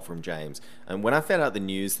really felt from James. And when I found out the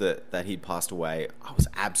news that he'd passed away, I was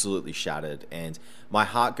absolutely shattered. And my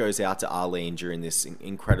heart goes out to Arlene during this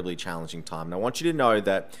incredibly challenging time. And I want you to know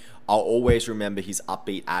that I'll always remember his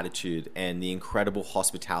upbeat attitude and the incredible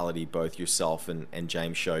hospitality both yourself and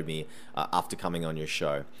James showed me after coming on your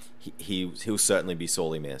show. He'll certainly be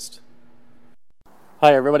sorely missed.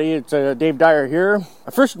 Hi everybody, it's Dave Dyer here. I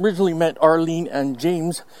first originally met Arlene and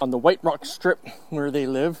James on the White Rock Strip where they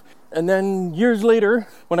live. And then years later,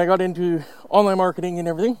 when I got into online marketing and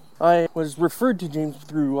everything, I was referred to James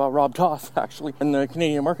through Rob Toth, actually, in the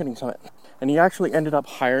Canadian Marketing Summit. And he actually ended up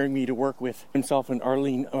hiring me to work with himself and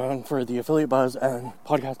Arlene for the Affiliate Buzz and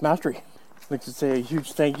Podcast Mastery. I'd like to say a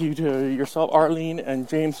huge thank you to yourself, Arlene, and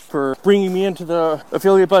James for bringing me into the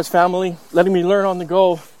Affiliate Buzz family, letting me learn on the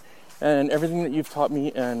go, and everything that you've taught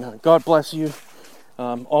me, and God bless you.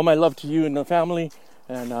 All my love to you and the family,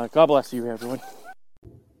 and God bless you, everyone.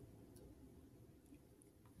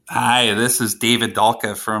 Hi, this is David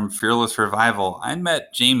Dalka from Fearless Revival. I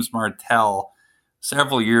met James Martell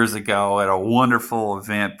several years ago at a wonderful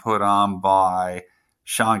event put on by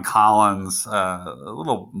Sean Collins, a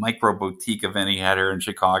little micro boutique event he had here in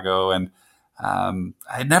Chicago, and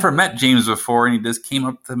I had never met James before, and he just came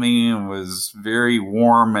up to me and was very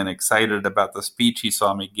warm and excited about the speech he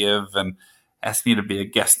saw me give and asked me to be a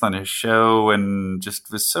guest on his show, and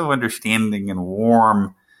just was so understanding and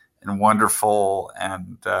warm and wonderful.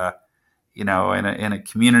 And, in a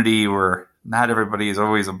community where not everybody is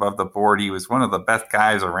always above the board, he was one of the best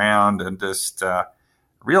guys around and just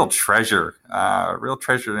real treasure to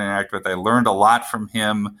interact with. I learned a lot from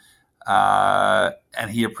him. And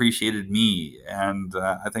he appreciated me. And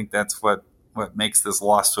I think that's what makes this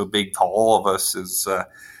loss so big to all of us is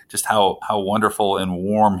just how wonderful and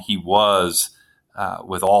warm he was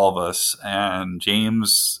with all of us. And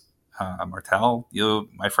James Martell,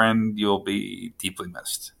 my friend, you'll be deeply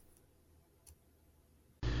missed.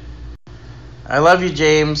 I love you,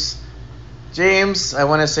 James. James, I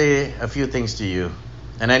want to say a few things to you.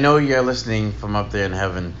 And I know you're listening from up there in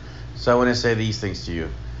heaven. So I want to say these things to you.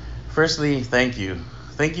 Firstly, thank you.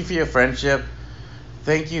 Thank you for your friendship.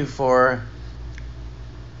 Thank you for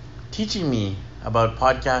teaching me about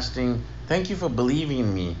podcasting. Thank you for believing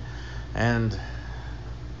in me. And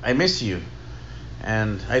I miss you.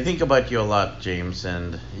 And I think about you a lot, James.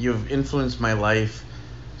 And you've influenced my life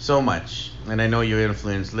so much. And I know you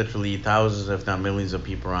influenced literally thousands, if not millions of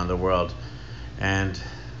people around the world. And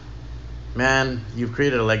man, you've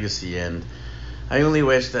created a legacy, and I only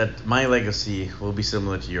wish that my legacy will be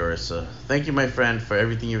similar to yours. So thank you, my friend, for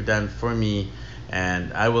everything you've done for me,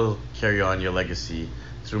 and I will carry on your legacy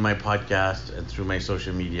through my podcast and through my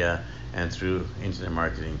social media and through internet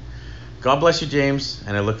marketing. God bless you, James,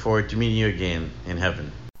 and I look forward to meeting you again in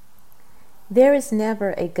heaven. There is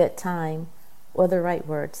never a good time or the right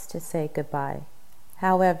words to say goodbye.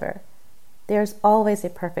 However, there's always a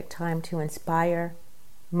perfect time to inspire,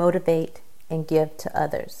 motivate, and give to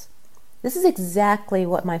others. This is exactly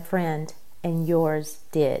what my friend and yours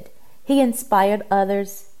did. He inspired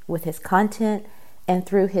others with his content and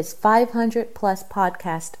through his 500 plus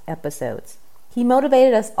podcast episodes. He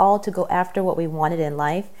motivated us all to go after what we wanted in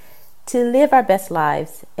life, to live our best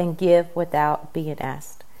lives and give without being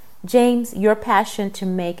asked. James, your passion to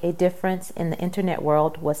make a difference in the internet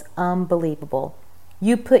world was unbelievable.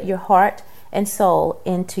 You put your heart and soul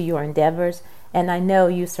into your endeavors, and I know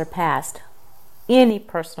you surpassed any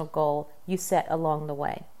personal goal you set along the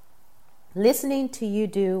way. Listening to you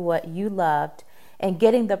do what you loved and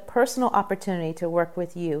getting the personal opportunity to work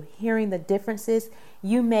with you, hearing the differences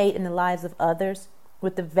you made in the lives of others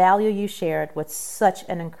with the value you shared was such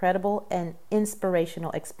an incredible and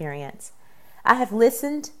inspirational experience. I have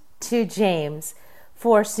listened to James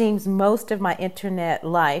for seems most of my internet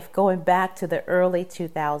life, going back to the early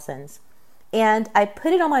 2000s. And I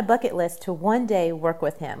put it on my bucket list to one day work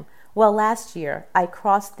with him. Well, last year, I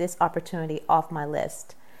crossed this opportunity off my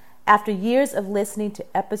list. After years of listening to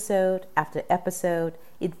episode after episode,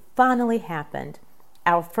 it finally happened,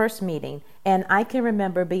 our first meeting, and I can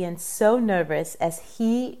remember being so nervous as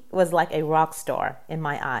he was like a rock star in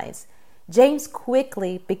my eyes. James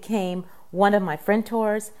quickly became one of my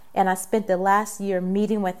mentors, and I spent the last year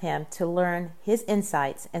meeting with him to learn his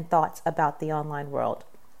insights and thoughts about the online world.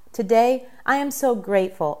 Today, I am so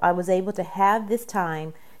grateful I was able to have this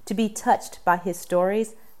time to be touched by his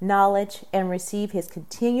stories, knowledge, and receive his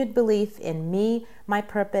continued belief in me, my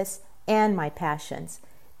purpose, and my passions.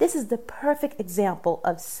 This is the perfect example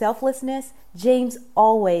of selflessness James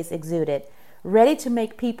always exuded, ready to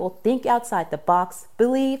make people think outside the box,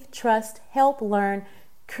 believe, trust, help, learn,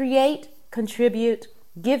 create, contribute,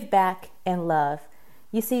 give back, and love.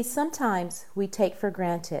 You see, sometimes we take for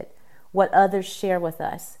granted what others share with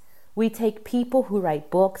us. We take people who write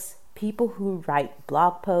books, people who write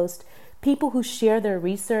blog posts, people who share their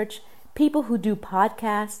research, people who do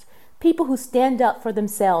podcasts, people who stand up for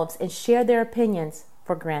themselves and share their opinions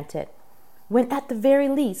for granted, when at the very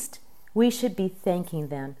least, we should be thanking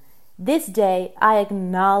them. This day, I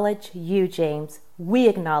acknowledge you, James. We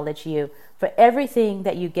acknowledge you for everything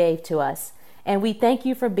that you gave to us. And we thank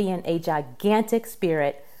you for being a gigantic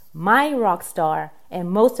spirit, my rock star, and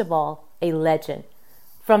most of all, a legend.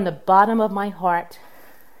 From the bottom of my heart,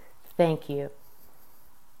 thank you.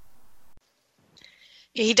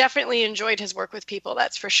 He definitely enjoyed his work with people,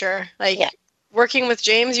 that's for sure. Working with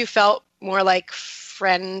James, you felt more like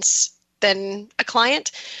friends than a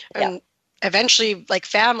client. And eventually like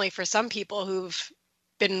family for some people who've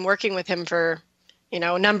been working with him for,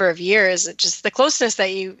 a number of years. It's just the closeness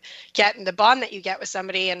that you get and the bond that you get with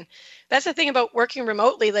somebody. And that's the thing about working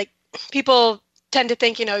remotely. Like, people tend to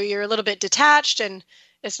think, you're a little bit detached and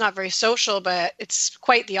it's not very social, but it's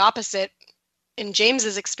quite the opposite in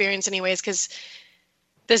James's experience anyways, because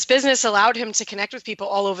this business allowed him to connect with people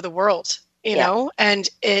all over the world, you know, and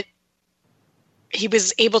he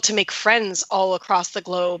was able to make friends all across the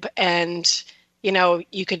globe. And,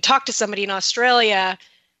 you could talk to somebody in Australia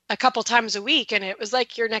a couple times a week and it was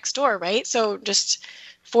like you're next door, right? So just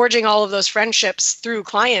forging all of those friendships through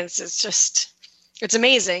clients is it's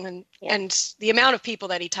amazing. And the amount of people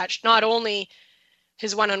that he touched, not only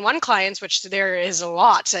his one-on-one clients, which there is a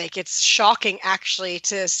lot, like it's shocking actually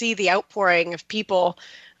to see the outpouring of people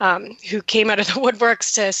who came out of the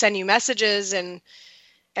woodworks to send you messages and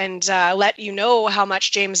let you know how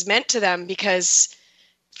much James meant to them, because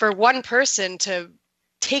for one person to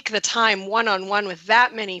take the time one-on-one with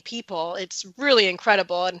that many people, it's really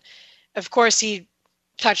incredible. And of course, he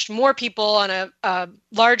touched more people on a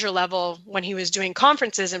larger level when he was doing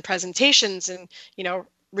conferences and presentations and,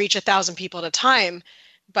 reach 1,000 people at a time.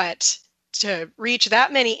 But to reach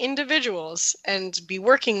that many individuals and be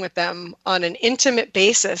working with them on an intimate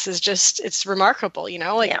basis is it's remarkable,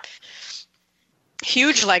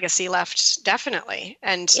 huge legacy left, definitely.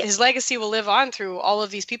 And his legacy will live on through all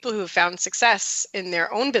of these people who have found success in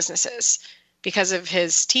their own businesses because of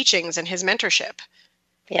his teachings and his mentorship.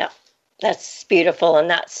 Yeah, that's beautiful. And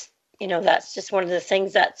that's just one of the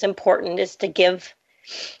things that's important, is to give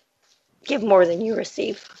more than you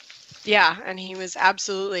receive. Yeah. And he was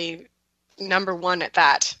absolutely number one at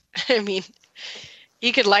that. I mean,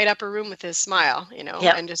 he could light up a room with his smile,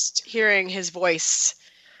 and just hearing his voice,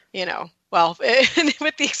 well,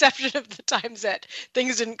 with the exception of the times that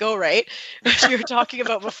things didn't go right, which you were talking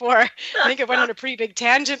about before. I think I went on a pretty big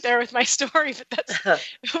tangent there with my story, but that's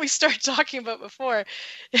what we started talking about before,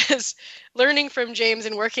 is learning from James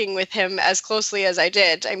and working with him as closely as I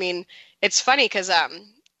did. I mean, it's funny because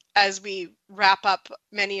as we wrap up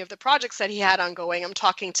many of the projects that he had ongoing, I'm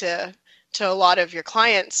talking to a lot of your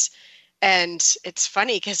clients, And it's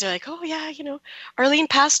funny because they're like, oh yeah, Arlene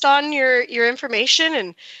passed on your information,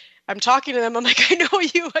 and I'm talking to them. I'm like, I know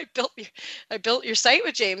you. I built your site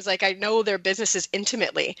with James. Like, I know their businesses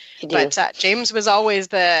intimately. But James was always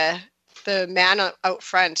the man out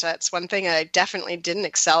front. That's one thing I definitely didn't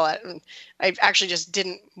excel at. And I actually just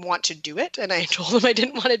didn't want to do it. And I told him I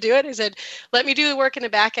didn't want to do it. I said, let me do the work in the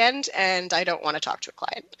back end, and I don't want to talk to a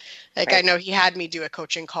client. Like, I know he had me do a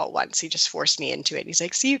coaching call once. He just forced me into it. He's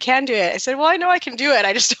like, see, you can do it. I said, well, I know I can do it.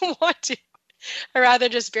 I just don't want to. I'd rather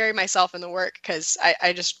just bury myself in the work, because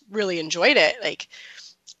I just really enjoyed it. Like,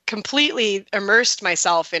 completely immersed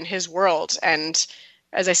myself in his world. And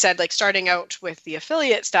as I said, like, starting out with the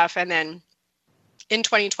affiliate stuff, and then in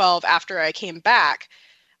 2012, after I came back,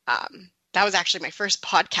 that was actually my first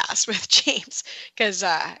podcast with James, because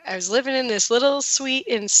I was living in this little suite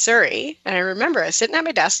in Surrey, and I remember I was sitting at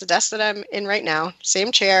my desk, the desk that I'm in right now,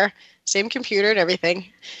 same chair, same computer and everything.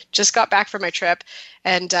 Just got back from my trip,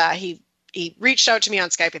 and he reached out to me on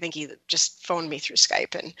Skype. I think he just phoned me through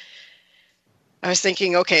Skype, and I was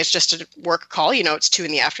thinking, okay, it's just a work call. It's 2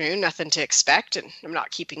 p.m, nothing to expect. And I'm not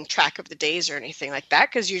keeping track of the days or anything like that,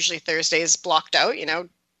 because usually Thursday is blocked out.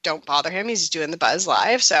 Don't bother him. He's doing the Buzz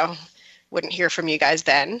live, so wouldn't hear from you guys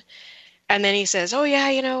then. And then he says, oh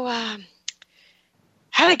yeah,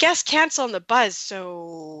 had a guest cancel on the Buzz,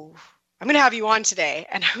 so I'm going to have you on today.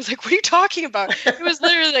 And I was like, what are you talking about? It was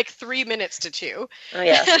literally like 3 minutes to 2. Oh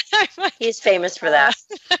yeah. Like, he's famous for that.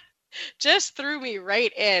 Just threw me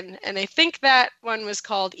right in. And I think that one was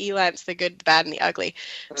called Elance, the Good, the Bad, and the Ugly.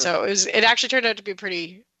 So it actually turned out to be a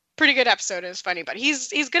pretty good episode. It was funny, but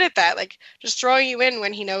he's good at that. Like, just throwing you in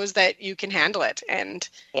when he knows that you can handle it. And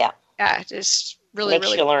just really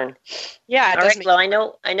makes you learn. Yeah. All right. Well, I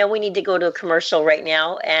know we need to go to a commercial right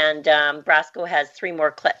now, and Brasco has 3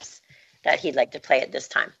 more clips that he'd like to play at this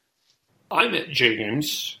time. I met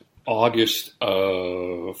James August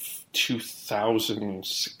of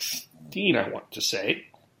 2016, I want to say.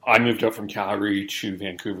 I moved up from Calgary to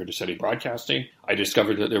Vancouver to study broadcasting. I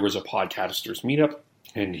discovered that there was a podcasters meetup,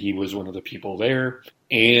 and he was one of the people there.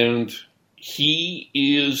 And he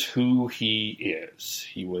is who he is.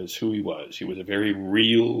 He was who he was. He was a very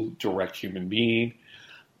real, direct human being.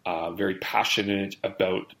 Very passionate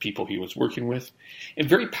about the people he was working with, and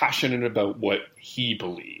very passionate about what he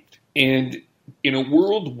believed. And in a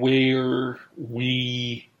world where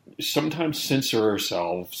we sometimes censor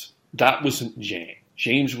ourselves, that wasn't James.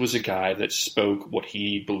 James was a guy that spoke what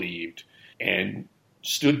he believed and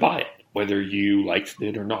stood by it, whether you liked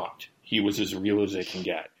it or not. He was as real as it can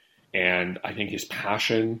get. And I think his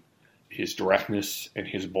passion, his directness, and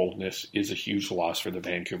his boldness is a huge loss for the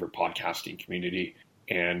Vancouver podcasting community.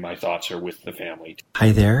 And my thoughts are with the family.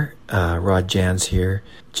 Hi there, Rod Jans here.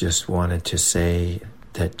 Just wanted to say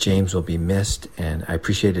that James will be missed, and I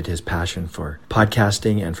appreciated his passion for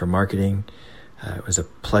podcasting and for marketing. It was a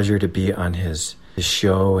pleasure to be on his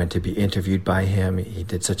show and to be interviewed by him. He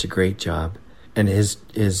did such a great job, and his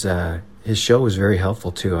show was very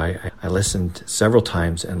helpful too. I listened several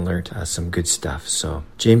times and learned some good stuff. So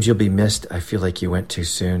James, you'll be missed. I feel like you went too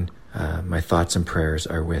soon. My thoughts and prayers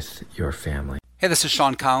are with your family. Hey, this is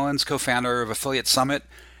Sean Collins, co-founder of Affiliate Summit,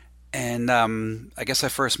 and I guess I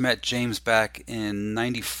first met James back in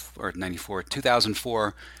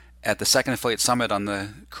 2004, at the second Affiliate Summit on the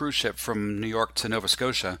cruise ship from New York to Nova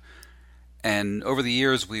Scotia. And over the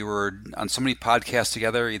years, we were on so many podcasts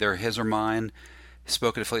together, either his or mine. He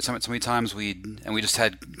spoke at Affiliate Summit so many times, we just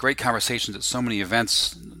had great conversations at so many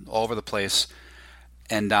events all over the place.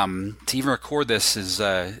 And to even record this is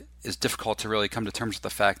difficult to really come to terms with the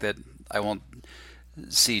fact that I won't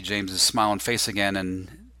see James's smiling face again and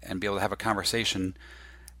be able to have a conversation,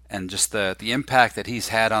 and just the impact that he's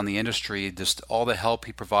had on the industry, just all the help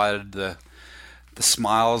he provided, the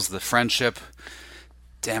smiles, the friendship.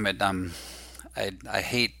 Damn it, I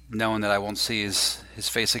hate knowing that I won't see his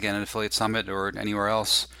face again at Affiliate Summit or anywhere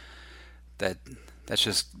else. That's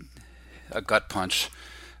just a gut punch.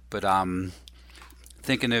 But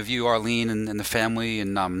thinking of you, Arlene, and the family,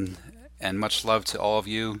 and much love to all of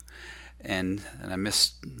you. And I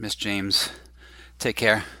miss James. Take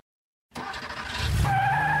care.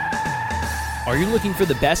 Are you looking for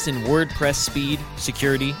the best in WordPress speed,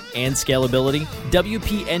 security, and scalability?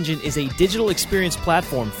 WP Engine is a digital experience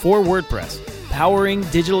platform for WordPress, powering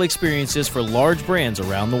digital experiences for large brands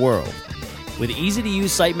around the world. With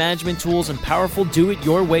easy-to-use site management tools and powerful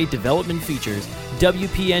do-it-your-way development features,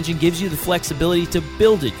 WP Engine gives you the flexibility to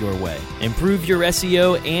build it your way. Improve your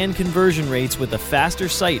SEO and conversion rates with a faster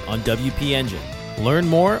site on WP Engine. Learn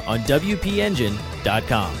more on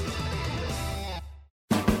WPEngine.com.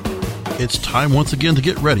 It's time once again to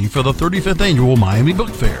get ready for the 35th Annual Miami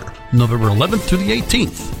Book Fair. November 11th through the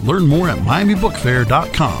 18th. Learn more at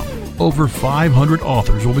miamibookfair.com. Over 500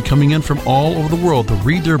 authors will be coming in from all over the world to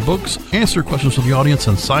read their books, answer questions from the audience,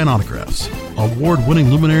 and sign autographs. Award-winning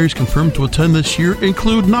luminaries confirmed to attend this year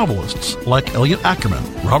include novelists like Elliot Ackerman,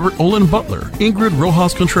 Robert Olin Butler, Ingrid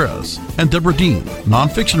Rojas Contreras, and Deborah Dean.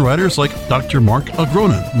 Nonfiction writers like Dr. Mark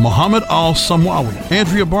Agronin, Muhammad Al-Samwawi,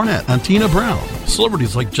 Andrea Barnett, and Tina Brown.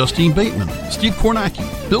 Celebrities like Justine Bateman, Steve Kornacki,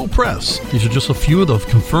 Bill Press. These are just a few of the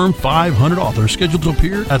confirmed 500 authors scheduled to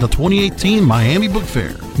appear at the 2018 Miami Book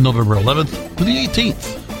Fair, November 11th to the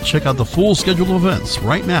 18th. Check out the full schedule of events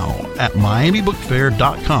right now at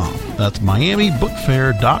miamibookfair.com. That's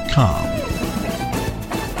miamibookfair.com.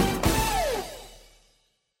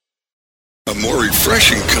 A more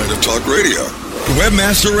refreshing kind of talk radio.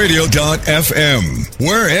 Webmasterradio.fm.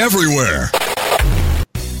 We're everywhere.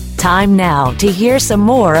 Time now to hear some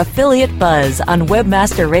more affiliate buzz on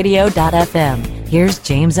webmasterradio.fm. Here's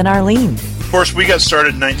James and Arlene. Of course, we got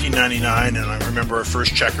started in 1999, and I remember our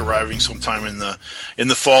first check arriving sometime in the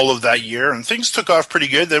fall of that year, and things took off pretty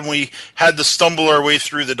good. Then we had to stumble our way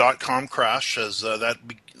through the .com crash as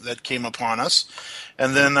that came upon us.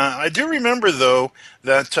 And then I do remember, though,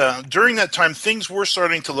 that during that time, things were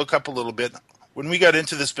starting to look up a little bit. When we got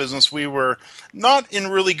into this business, we were not in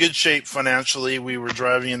really good shape financially. We were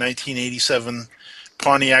driving a 1987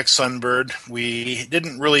 Pontiac Sunbird. We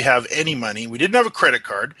didn't really have any money. We didn't have a credit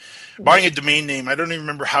card. Buying a domain name, I don't even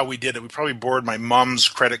remember how we did it. We probably borrowed my mom's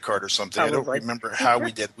credit card or something. Probably. I don't remember how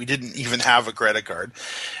we did. We didn't even have a credit card.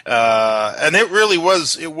 And it really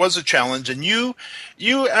was a challenge. And you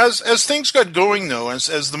as things got going, though,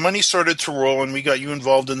 as the money started to roll and we got you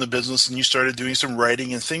involved in the business and you started doing some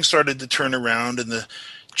writing and things started to turn around and the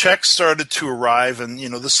checks started to arrive and,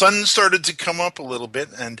 the sun started to come up a little bit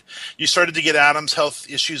and you started to get Adam's health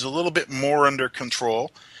issues a little bit more under control.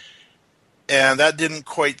 And that didn't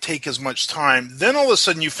quite take as much time. Then all of a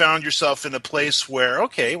sudden you found yourself in a place where,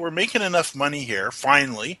 okay, we're making enough money here,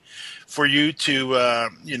 finally, for you to,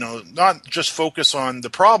 not just focus on the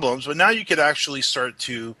problems, but now you could actually start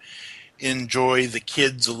to enjoy the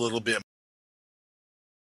kids a little bit.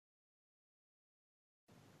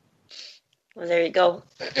 Well, there you go.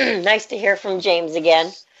 Nice to hear from James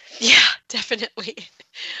again. Yeah, definitely.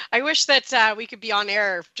 I wish that we could be on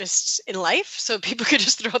air just in life so people could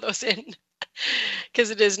just throw those in. Because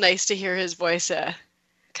it is nice to hear his voice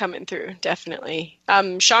coming through, definitely.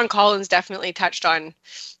 Sean Collins definitely touched on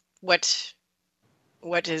what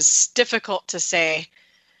is difficult to say,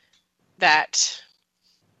 that,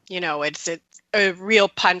 it's a real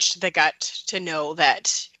punch to the gut to know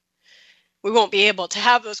that we won't be able to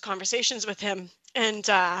have those conversations with him and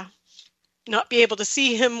not be able to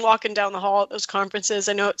see him walking down the hall at those conferences.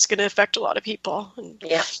 I know it's going to affect a lot of people. And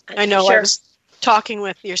yeah, I know sure. I was talking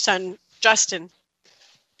with your son, Justin,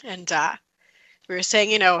 and we were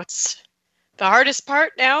saying, it's the hardest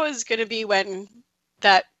part now is going to be when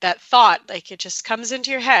that thought, like, it just comes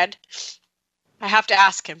into your head. I have to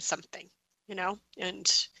ask him something,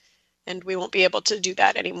 and we won't be able to do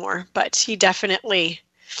that anymore. But he definitely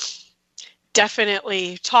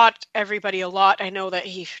taught everybody a lot. I know that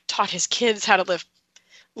he taught his kids how to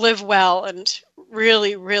live well and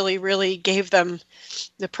really, really, really gave them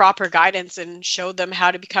the proper guidance and showed them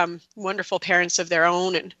how to become wonderful parents of their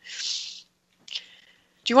own. And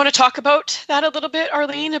do you want to talk about that a little bit,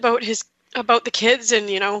 Arlene, about the kids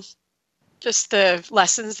and, just the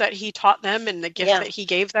lessons that he taught them and the gift that he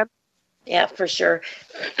gave them? Yeah, for sure.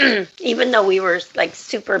 Even though we were like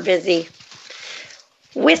super busy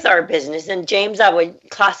with our business, and James I would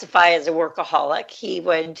classify as a workaholic.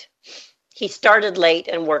 He started late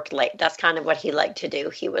and worked late. That's kind of what he liked to do.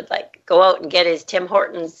 He would go out and get his Tim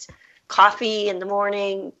Hortons coffee in the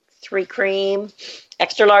morning, 3 cream,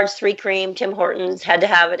 extra large 3 cream, Tim Hortons, had to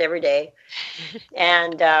have it every day.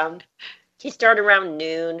 And he started around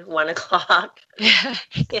noon, 1 o'clock. Yeah,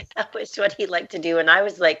 that was what he liked to do. And I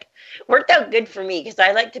was worked out good for me because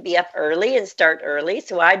I like to be up early and start early.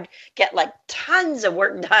 So I'd get tons of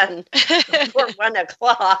work done before 1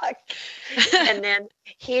 o'clock. And then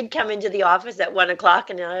he'd come into the office at 1 o'clock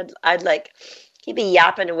and he'd be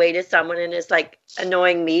yapping away to someone and it's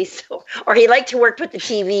annoying me. So, or he liked to work with the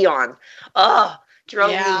TV on. Oh, drove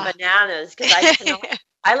me bananas because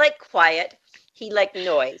I like quiet. He liked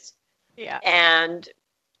noise. Yeah. And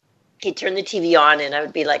he'd turn the TV on and I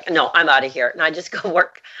would be like, no, I'm out of here. And I just go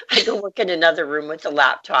work. I go work in another room with a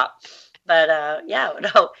laptop. But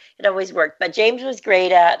it always worked. But James was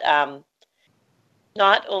great at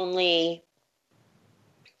not only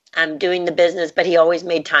doing the business, but he always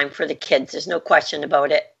made time for the kids. There's no question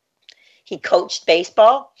about it. He coached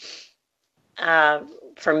baseball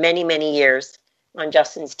for many, many years.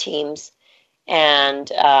 Justin's teams,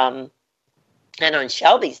 and on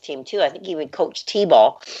Shelby's team too. I think he would coach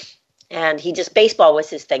T-ball, and baseball was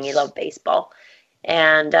his thing. He loved baseball.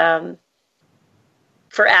 And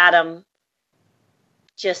for Adam,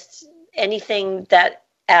 just anything that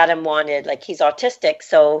Adam wanted, like he's autistic,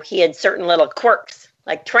 so he had certain little quirks,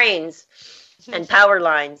 like trains and power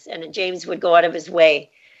lines, and James would go out of his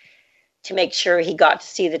way to make sure he got to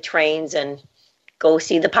see the trains and go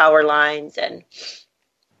see the power lines. And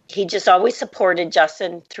he just always supported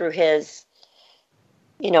Justin through his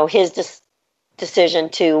decision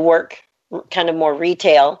to work kind of more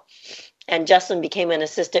retail. And Justin became an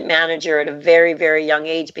assistant manager at a very, very young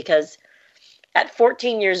age, because at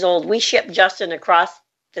 14 years old, we shipped Justin across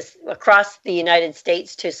the United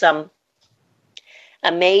States to some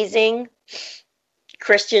amazing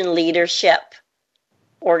Christian leadership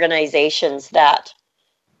organizations that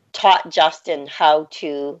taught Justin how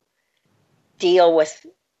to deal with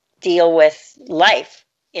life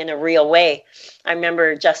in a real way. I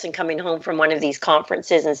remember Justin coming home from one of these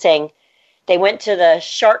conferences and saying they went to the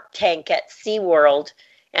Shark Tank at SeaWorld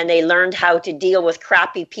and they learned how to deal with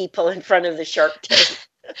crappy people in front of the Shark Tank.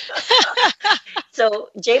 So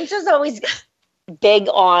James was always big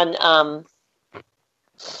on,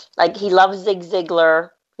 like, he loved Zig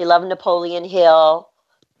Ziglar. He loved Napoleon Hill.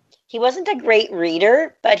 He wasn't a great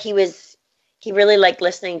reader, but he really liked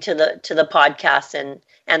listening to the podcasts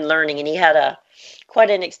and learning. And he had quite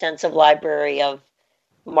an extensive library of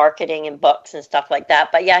marketing and books and stuff like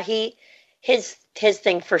that. But yeah, his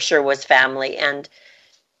thing for sure was family. And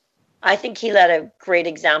I think he led a great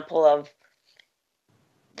example of,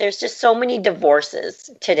 there's just so many divorces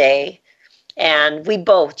today. And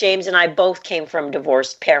James and I both came from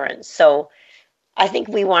divorced parents. So I think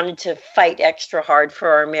we wanted to fight extra hard for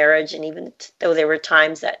our marriage. And even though there were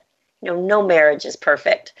times that, no marriage is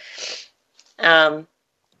perfect, that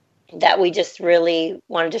we just really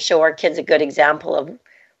wanted to show our kids a good example of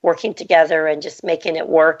working together and just making it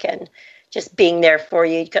work and just being there for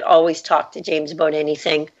you. You could always talk to James about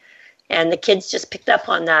anything. And the kids just picked up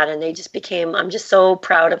on that, and they just became, I'm just so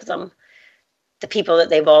proud of them, the people that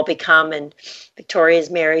they've all become. And Victoria's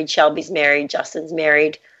married, Shelby's married, Justin's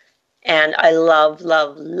married. And I love,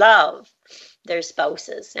 love, love their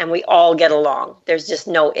spouses. And we all get along. There's just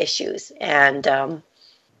no issues. And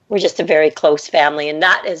we're just a very close family. And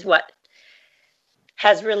that is what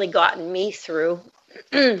has really gotten me through,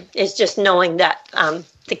 is just knowing that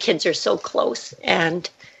the kids are so close. And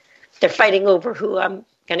they're fighting over who I'm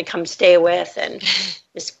going to come stay with. And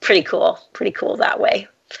it's pretty cool that way.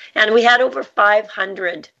 And we had over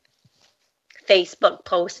 500 Facebook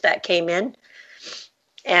posts that came in.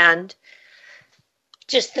 And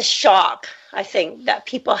just the shock, I think, that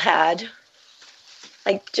people had,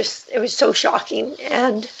 it was so shocking.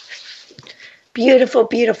 And beautiful,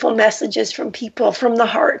 beautiful messages from people from the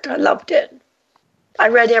heart. I loved it. I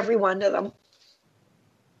read every one of them.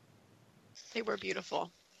 They were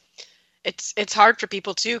beautiful. It's hard for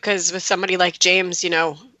people too, because with somebody like James,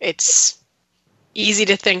 it's easy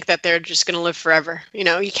to think that they're just going to live forever.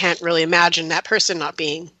 You can't really imagine that person not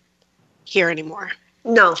being here anymore.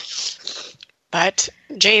 No. But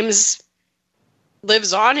James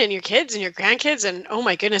lives on in your kids and your grandkids, and oh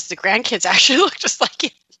my goodness, the grandkids actually look just like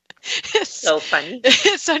him. It's so funny.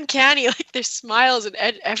 It's uncanny, like their smiles and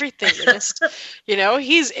everything. Just,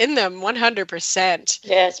 he's in them 100%.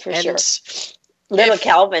 Yes, for sure. Little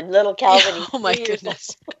Calvin. Oh my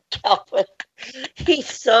goodness. Calvin. He's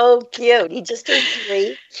so cute. He just turned 3.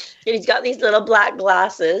 And he's got these little black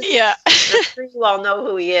glasses. Yeah. I'm sure you all know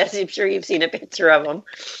who he is. I'm sure you've seen a picture of him.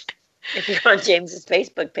 If you're on James's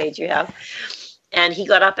Facebook page, you have. And he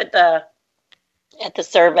got up at the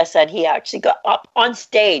service, and he actually got up on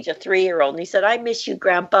stage, a 3-year-old, and he said, "I miss you,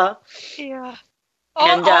 Grandpa." Yeah.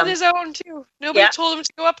 On his own, too. Nobody told him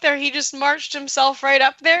to go up there. He just marched himself right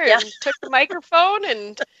up there and took the microphone,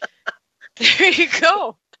 and there you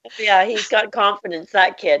go. Yeah, he's got confidence,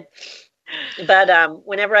 that kid. But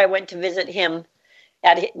whenever I went to visit him,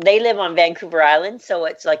 they live on Vancouver Island, so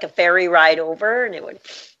it's like a ferry ride over, and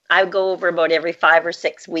I would go over about every 5 or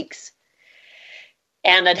 6 weeks.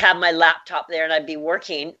 And I'd have my laptop there and I'd be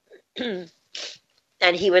working.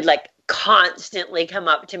 And he would constantly come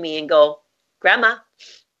up to me and go, "Grandma,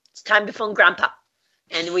 it's time to phone Grandpa."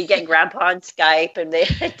 And we'd get Grandpa on Skype and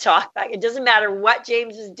they'd talk back. It doesn't matter what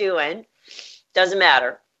James was doing. Doesn't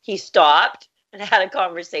matter. He stopped and had a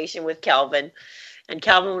conversation with Calvin. And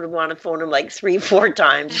Calvin would want to phone him 3-4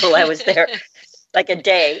 times while I was there. A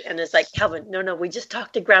day, and it's like, "Calvin, no, we just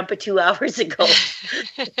talked to Grandpa 2 hours ago."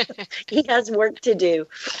 He has work to do.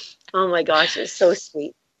 Oh my gosh, it's so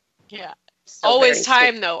sweet. Yeah, So always very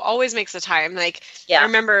time sweet. though. Always makes the time. Like Yeah. I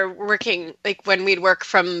remember working like when we'd work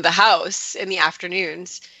from the house in the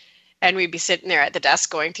afternoons, and we'd be sitting there at the desk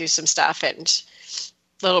going through some stuff, and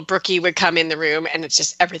little Brookie would come in the room, and it's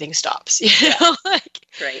just everything stops. You know, like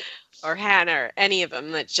Right. or Hannah or any of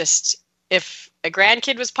them. That just if a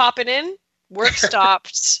grandkid was popping in, work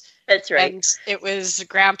stopped. That's right. And it was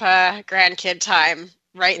grandpa grandkid time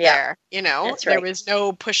right there. You know, That's right. there was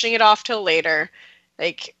no pushing it off till later.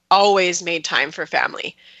 Like always made time for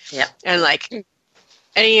family. Yeah. And like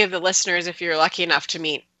any of the listeners, if you're lucky enough to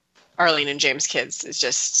meet Arlene and James' kids, it's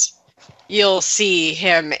just, you'll see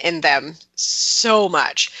him in them so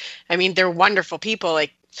much. I mean, they're wonderful people.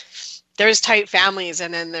 Like there's tight families,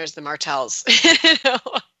 and then there's the Martells. You know?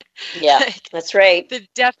 Yeah, Like, that's right. the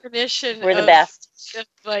definition We're the of best.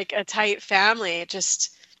 like a tight family, just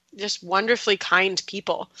wonderfully kind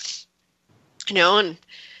people, you know. And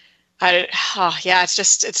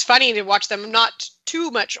it's funny to watch them. I'm not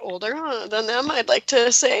too much older than them, I'd like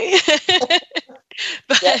to say.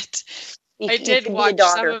 But I did watch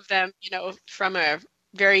some of them, you know, from a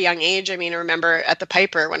very young age. I mean, I remember at the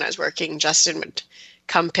Piper when I was working, Justin would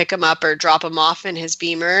come pick him up or drop him off in his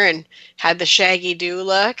Beamer and had the Shaggy Doo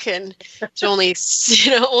look, and was only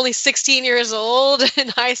 16 years old in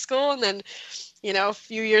high school. And then, you know, a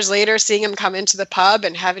few years later, seeing him come into the pub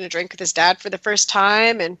and having a drink with his dad for the first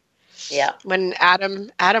time. And yeah, when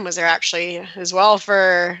Adam was there actually as well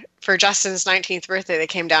for Justin's 19th birthday, they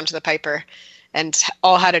came down to the Piper and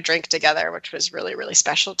all had a drink together, which was really, really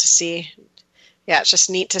special to see. Yeah, it's just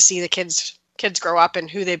neat to see the kids grow up and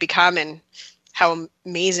who they become and how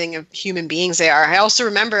amazing of human beings they are. I also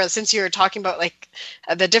remember, since you were talking about like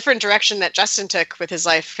the different direction that Justin took with his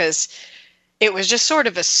life, because it was just sort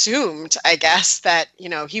of assumed, I guess, that, you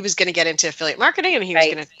know, he was going to get into affiliate marketing and he was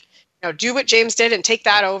going to, you know, do what James did and take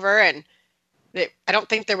that over. And I don't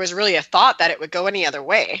think there was really a thought that it would go any other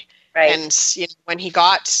way. Right. And you know, when he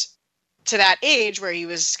got to that age where he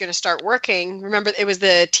was going to start working, remember it was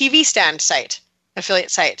the TV stand site, affiliate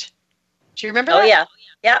site. Do you remember that? Oh, yeah.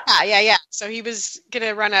 Yeah. So he was going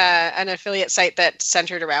to run an affiliate site that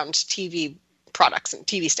centered around TV products and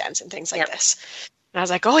TV stands and things like this. And I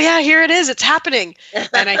was like, oh, yeah, here it is. It's happening.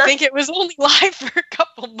 And I think it was only live for a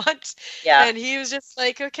couple months. Yeah. And he was just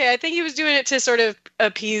like, okay, I think he was doing it to sort of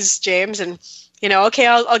appease James and, you know, okay,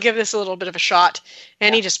 I'll give this a little bit of a shot.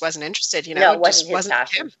 And he just wasn't interested, you know. No, it wasn't his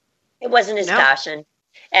passion. Him. It wasn't his passion.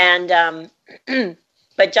 And,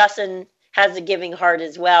 but Justin has a giving heart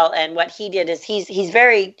as well. And what he did is he's a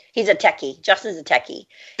techie. Justin's a techie.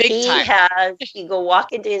 Big time. You go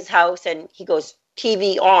walk into his house and he goes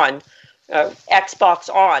TV on, Xbox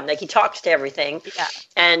on, like he talks to everything. Yeah.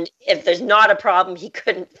 And if there's not a problem he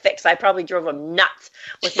couldn't fix, I probably drove him nuts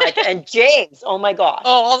with my, and James, oh my gosh.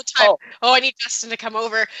 Oh, all the time. Oh, I need Justin to come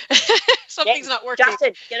over. Something's not working.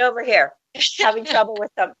 Justin, get over here. Having trouble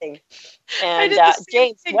with something. And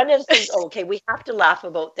James, one of the things, okay, we have to laugh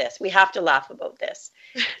about this. Do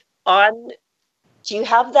you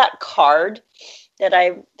have that card that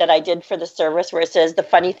I did for the service where it says the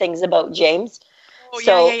funny things about James? Oh,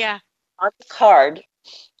 so, yeah. On the card,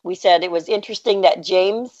 we said it was interesting that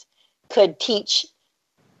James could teach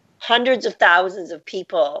hundreds of thousands of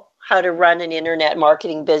people how to run an internet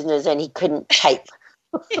marketing business, and he couldn't type.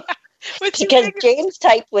 Because James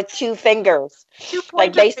typed with 2 fingers,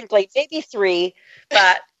 like basically maybe 3,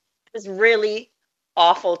 but it was really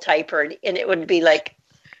awful typer, and it would be like,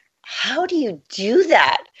 how do you do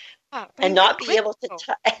that and not be able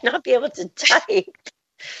to type?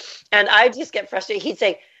 And I just get frustrated. He'd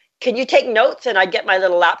say, can you take notes? And I'd get my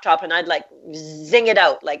little laptop and I'd like zing it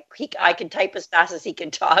out. Like I could type as fast as he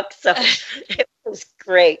could talk. So it was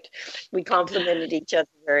great. We complimented each other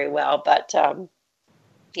very well. But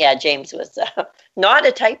yeah, James was not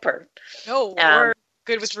a typer. No, we're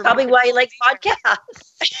good with probably why he likes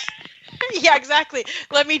podcasts. Yeah, exactly.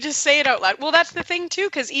 Let me just say it out loud. Well, that's the thing too,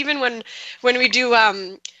 because even when we do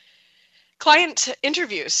client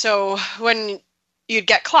interviews, so when you'd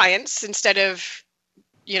get clients, instead of,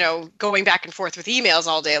 you know, going back and forth with emails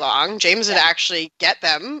all day long, James would actually get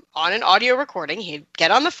them on an audio recording. He'd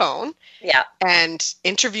get on the phone and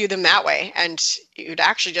interview them that way. And you'd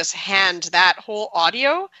actually just hand that whole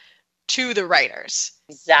audio to the writers.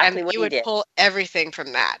 Exactly and what you he would did. pull everything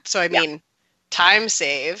from that. So, I mean, time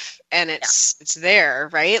save, and it's there,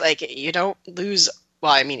 right? Like you don't lose.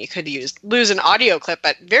 Well, I mean, you could lose an audio clip,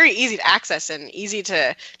 but very easy to access and easy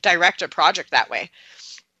to direct a project that way.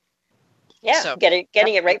 Yeah, so, getting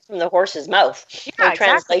it right from the horse's mouth. Yeah, no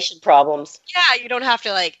translation problems. Yeah, you don't have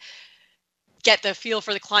to like get the feel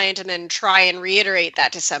for the client and then try and reiterate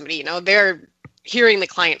that to somebody. You know, they're hearing the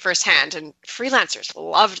client firsthand, and freelancers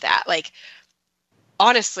loved that. Like,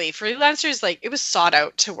 honestly, freelancers, like, it was sought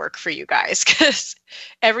out to work for you guys because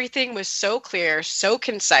everything was so clear, so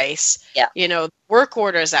concise. Yeah. You know, work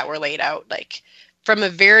orders that were laid out, like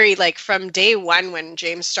from day one when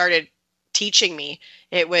James started teaching me,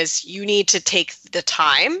 it was, you need to take the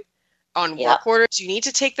time on work orders. You need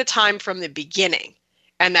to take the time from the beginning.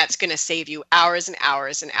 And that's going to save you hours and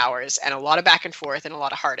hours and hours and a lot of back and forth and a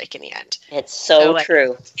lot of heartache in the end. It's so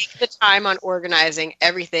true. Take the time on organizing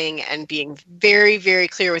everything and being very, very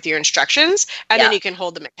clear with your instructions, and then you can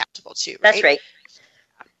hold them accountable too. Right? That's right.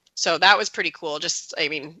 So that was pretty cool. Just, I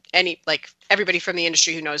mean, everybody from the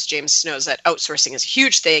industry who knows James knows that outsourcing is a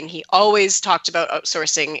huge thing. He always talked about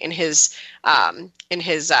outsourcing in his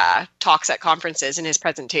talks at conferences, in his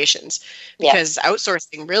presentations, because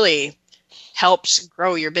outsourcing really helps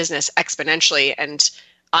grow your business exponentially. And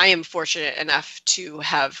I am fortunate enough to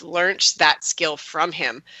have learned that skill from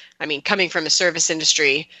him. I mean, coming from the service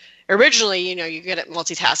industry, originally, you know, you're good at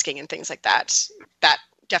multitasking and things like that. That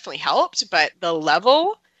definitely helped, but the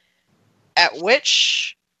level at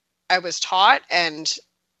which I was taught and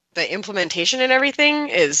the implementation and everything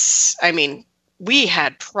is, I mean, we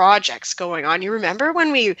had projects going on. You remember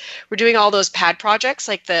when we were doing all those pad projects,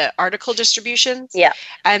 like the article distributions? Yeah.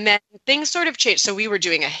 And then things sort of changed. So we were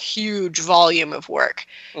doing a huge volume of work.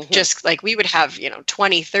 Just like we would have,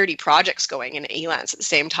 20, 30 projects going in Elance at the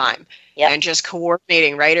same time. And just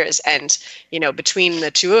coordinating writers. And, between the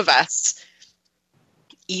two of us,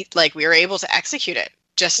 we were able to execute it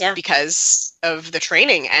just because of the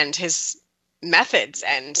training and his methods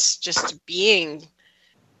and just being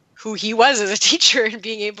who he was as a teacher and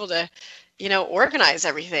being able to, organize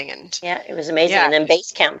everything. And it was amazing. And then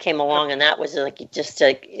Basecamp came along, and that was it just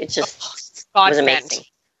was amazing.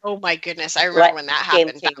 Oh my goodness. I remember when that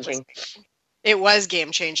happened. Game-changing. It was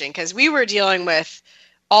game-changing because we were dealing with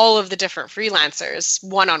all of the different freelancers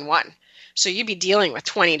one-on-one. So you'd be dealing with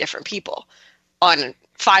 20 different people on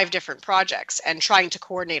 5 different projects and trying to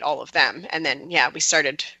coordinate all of them. And then, we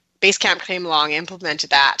started, Basecamp came along,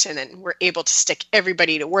 implemented that, and then we're able to stick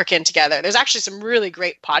everybody to work in together. There's actually some really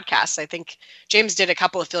great podcasts. I think James did a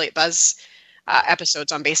couple Affiliate Buzz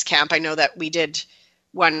episodes on Basecamp. I know that we did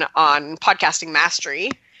one on Podcasting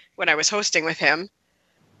Mastery when I was hosting with him.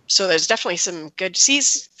 So there's definitely some good,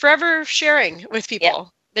 he's forever sharing with people. Yeah,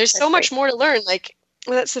 there's so much more to learn.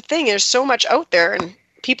 That's the thing. There's so much out there, and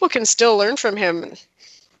people can still learn from him.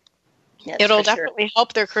 It'll definitely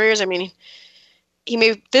help their careers. I mean, he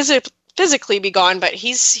may physically be gone, but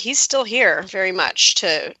he's still here very much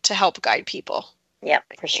to help guide people. Yeah,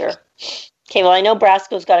 for sure. Okay, well, I know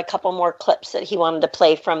Brasco's got a couple more clips that he wanted to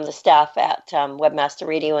play from the staff at Webmaster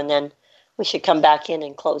Radio, and then we should come back in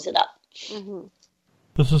and close it up. Mm-hmm.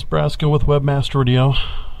 This is Brasco with Webmaster Radio.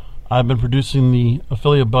 I've been producing the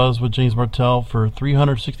Affiliate Buzz with James Martell for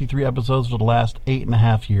 363 episodes for the last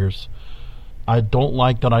 8.5 years. I don't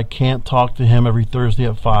like that I can't talk to him every Thursday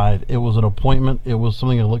at 5. It was an appointment. It was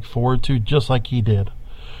something I looked forward to, just like he did,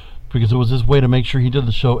 because it was his way to make sure he did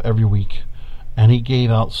the show every week, and he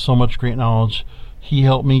gave out so much great knowledge. He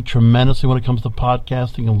helped me tremendously when it comes to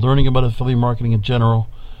podcasting and learning about affiliate marketing in general.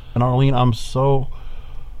 And Arlene,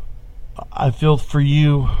 I feel for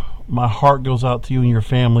you. My heart goes out to you and your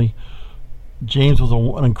family. James was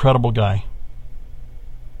an incredible guy,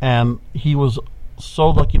 and he was so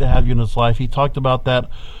lucky to have you in his life. He talked about that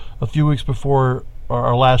a few weeks before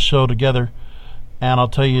our last show together, and I'll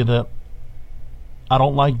tell you that I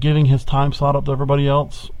don't like giving his time slot up to everybody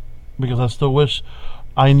else, because I still wish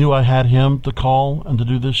I knew I had him to call and to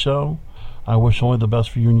do this show. I wish only the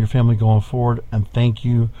best for you and your family going forward, and thank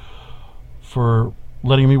you for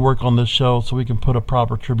letting me work on this show so we can put a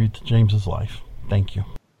proper tribute to James's life. Thank you.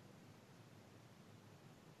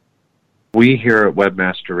 We here at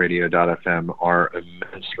WebmasterRadio.fm are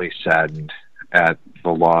immensely saddened at the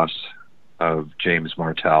loss of James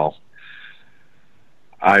Martell.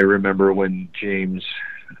 I remember when James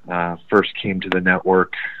first came to the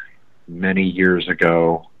network many years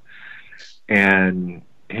ago, and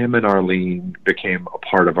him and Arlene became a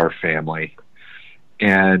part of our family.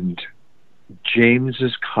 And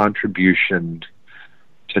James's contribution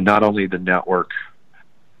to not only the network,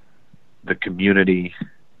 the community,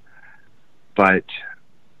 but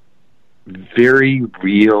very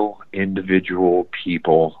real individual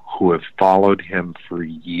people who have followed him for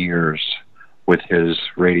years with his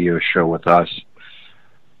radio show with us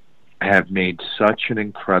have made such an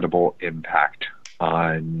incredible impact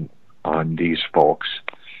on these folks.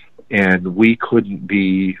 And we couldn't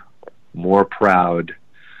be more proud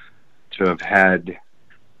to have had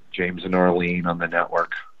James and Arlene on the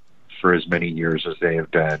network for as many years as they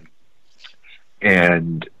have been.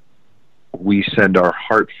 And we send our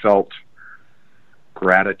heartfelt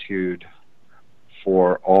gratitude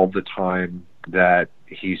for all the time that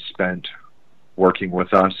he spent working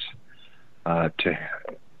with us, to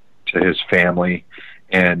his family,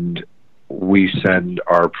 and we send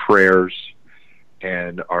our prayers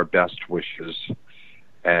and our best wishes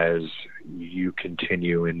as you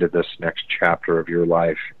continue into this next chapter of your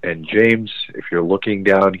life. And James, if you're looking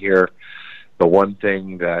down here, the one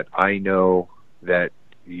thing that I know that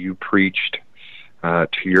you preached to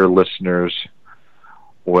your listeners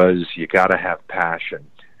was you got to have passion.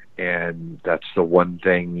 And that's the one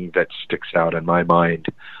thing that sticks out in my mind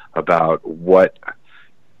about what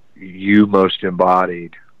you most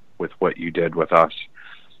embodied with what you did with us.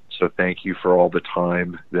 So thank you for all the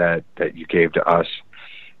time that you gave to us,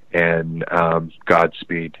 and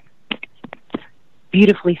Godspeed.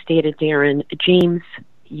 Beautifully stated, Darren. James,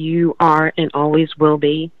 you are and always will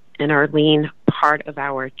be, and Arlene, part of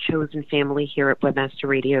our chosen family here at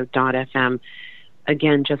WebmasterRadio.fm.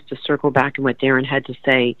 Again, just to circle back on what Darren had to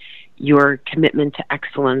say, your commitment to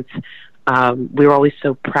excellence. We're always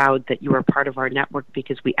so proud that you are part of our network,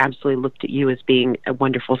 because we absolutely looked at you as being a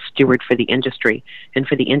wonderful steward for the industry. And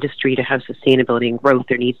for the industry to have sustainability and growth,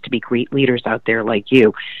 there needs to be great leaders out there like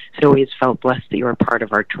you. So I always felt blessed that you are part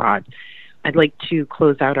of our tribe. I'd like to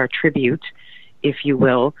close out our tribute, if you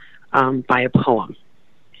will, by a poem.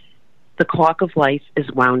 The clock of life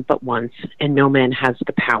is wound but once, and no man has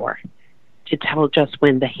the power to tell just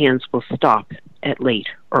when the hands will stop at late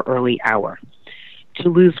or early hour. To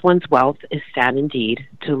lose one's wealth is sad indeed.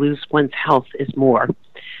 To lose one's health is more.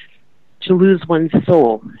 To lose one's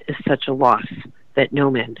soul is such a loss that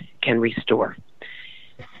no man can restore.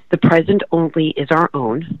 The present only is our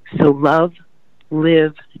own, so love,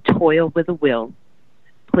 live, toil with a will.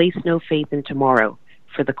 Place no faith in tomorrow,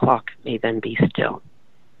 for the clock may then be still.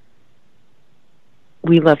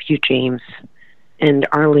 We love you, James. And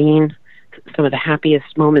Arlene, some of the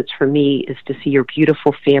happiest moments for me is to see your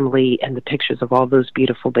beautiful family and the pictures of all those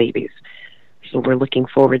beautiful babies. So we're looking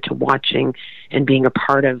forward to watching and being a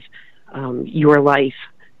part of your life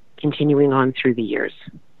continuing on through the years.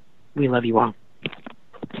 We love you all.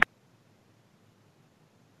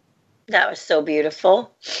 That was so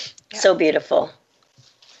beautiful. Yeah. So beautiful.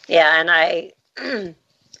 Yeah, and I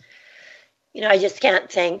just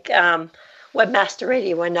can't thank Webmaster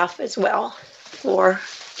Radio enough as well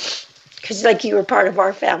because you were part of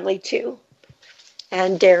our family too.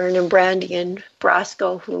 And Darren and Brandy and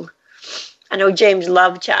Brasco, who I know James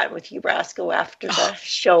loved chatting with you, Brasco, after the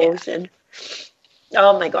shows. Yeah. And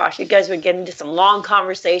oh my gosh, you guys would get into some long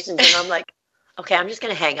conversations, and I'm like, okay, I'm just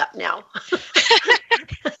going to hang up now.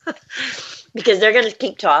 Because they're going to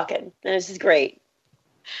keep talking, and this is great.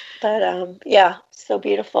 But yeah, so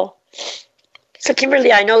beautiful. So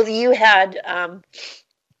Kimberly, I know that you had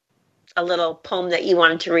a little poem that you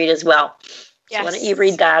wanted to read as well. Yes. So why don't you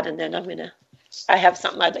read that, and then I have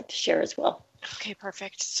something I'd like to share as well. Okay,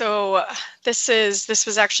 perfect. So this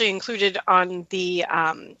was actually included on the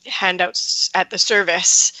handouts at the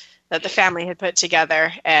service that the family had put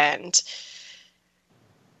together, and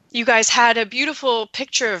you guys had a beautiful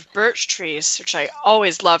picture of birch trees, which I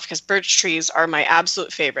always love because birch trees are my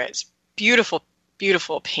absolute favorites. Beautiful,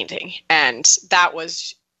 beautiful painting, and that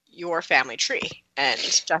was your family tree. And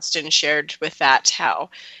Justin shared with that how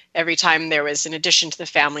every time there was an addition to the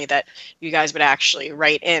family that you guys would actually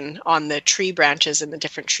write in on the tree branches and the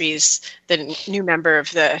different trees the new member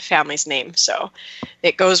of the family's name. So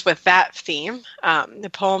it goes with that theme.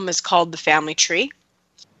 The poem is called The Family Tree.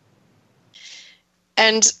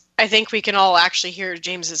 And I think we can all actually hear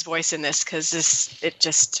James's voice in this because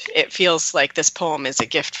it feels like this poem is a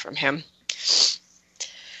gift from him.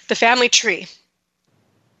 The Family Tree.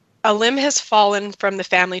 A limb has fallen from the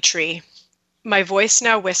family tree. My voice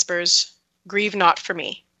now whispers, grieve not for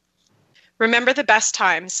me. Remember the best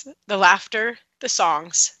times, the laughter, the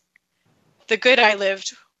songs, the good I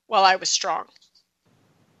lived while I was strong.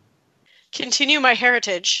 Continue my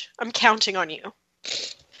heritage, I'm counting on you.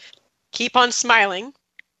 Keep on smiling,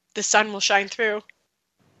 the sun will shine through.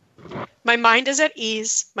 My mind is at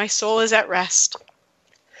ease, my soul is at rest.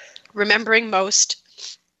 Remembering most,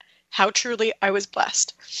 how truly I was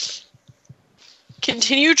blessed.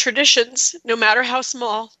 Continue traditions, no matter how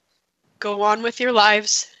small. Go on with your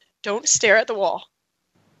lives. Don't stare at the wall.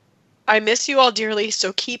 I miss you all dearly,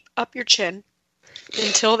 so keep up your chin.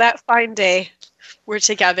 Until that fine day, we're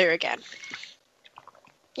together again.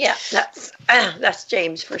 Yeah, that's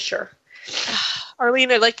James for sure.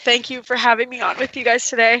 Arlene, I'd like to thank you for having me on with you guys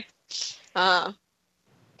today.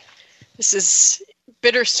 This is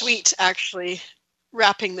bittersweet, actually,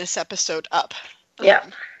 wrapping this episode up. Yeah.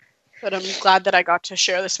 but I'm glad that I got to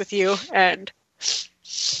share this with you. And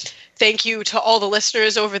thank you to all the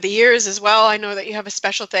listeners over the years as well. I know that you have a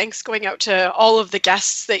special thanks going out to all of the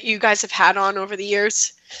guests that you guys have had on over the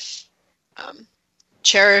years.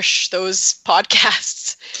 Cherish those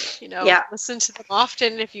podcasts, listen to them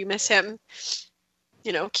often. If you miss him,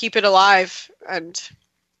 keep it alive. And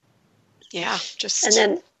and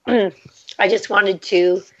then I just wanted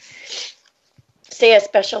to say a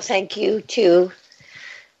special thank you to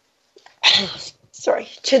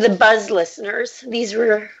the Buzz listeners.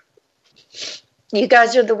 You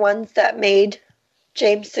guys are the ones that made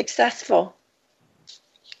James successful.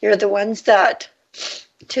 You're the ones that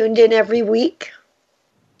tuned in every week,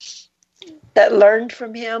 that learned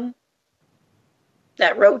from him,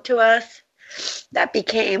 that wrote to us, that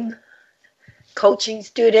became coaching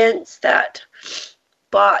students, that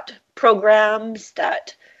bought programs,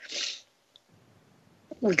 that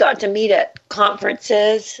we got to meet at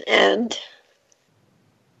conferences, and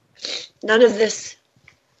none of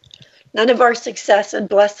our success and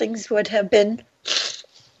blessings would have been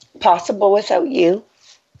possible without you.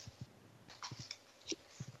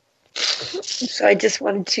 So I just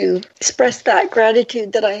wanted to express that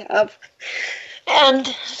gratitude that I have.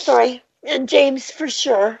 And James, for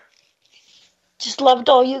sure. Just loved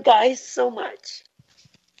all you guys so much.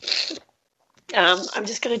 I'm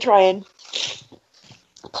just going to try and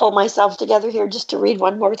pull myself together here just to read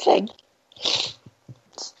one more thing.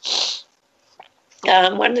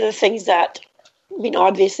 One of the things that,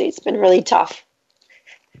 obviously it's been really tough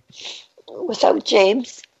without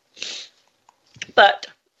James, but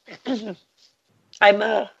I'm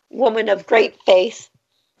a woman of great faith.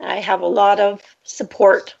 I have a lot of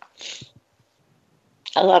support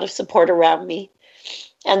around me.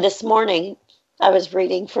 And this morning, I was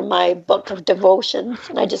reading from my book of devotions,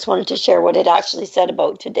 and I just wanted to share what it actually said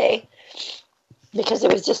about today, because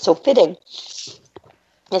it was just so fitting.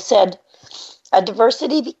 It said,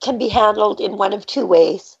 adversity can be handled in one of two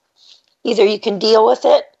ways. Either you can deal with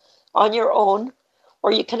it on your own,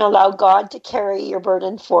 or you can allow God to carry your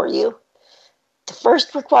burden for you. The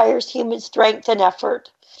first requires human strength and effort,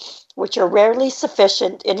 which are rarely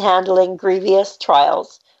sufficient in handling grievous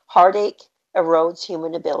trials. Heartache erodes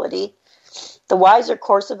human ability. The wiser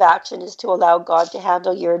course of action is to allow God to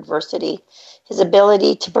handle your adversity. His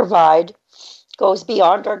ability to provide goes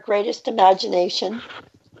beyond our greatest imagination.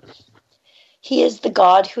 He is the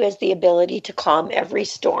God who has the ability to calm every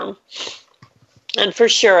storm. And for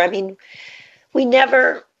sure, we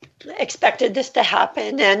never expected this to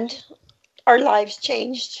happen, and our lives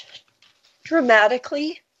changed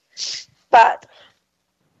dramatically. But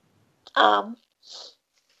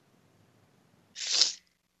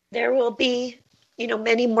there will be,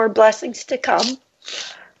 many more blessings to come.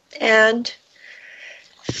 And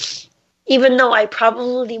even though I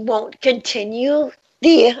probably won't continue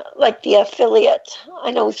the affiliate,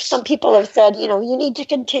 I know some people have said, you need to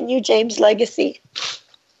continue James' legacy.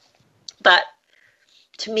 But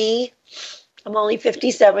to me, I'm only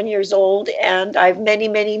 57 years old, and I have many,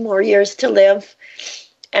 many more years to live.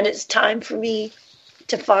 And it's time for me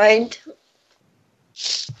to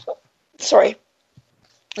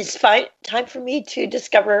time for me to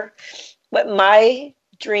discover what my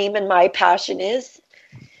dream and my passion is.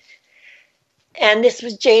 And this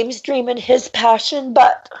was James' dream and his passion,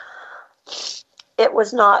 but it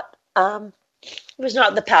was not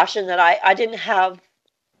the passion that I didn't have.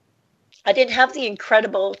 I didn't have the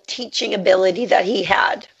incredible teaching ability that he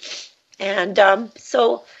had. And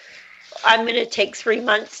so I'm going to take 3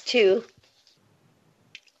 months to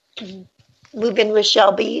move in with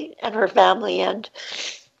Shelby and her family and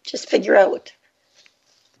just figure out,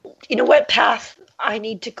 what path I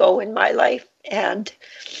need to go in my life. And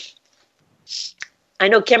I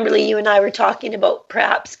know, Kimberly, you and I were talking about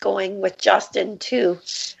perhaps going with Justin to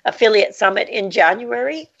Affiliate Summit in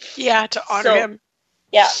January. Yeah, to honor him.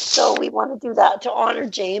 Yeah, so we want to do that to honor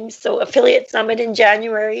James. So Affiliate Summit in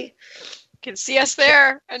January. You can see us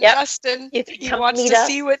there. And Justin, he wants to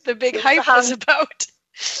see what the big hype is about.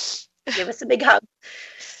 Give us a big hug.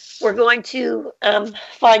 We're going to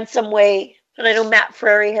find some way, and I know Matt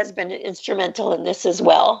Frary has been instrumental in this as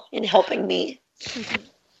well, in helping me.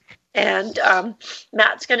 And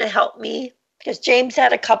Matt's going to help me, because James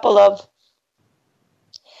had a couple of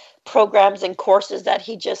programs and courses that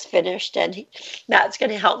he just finished, and Matt's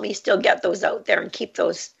going to help me still get those out there and keep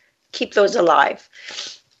those alive.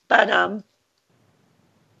 But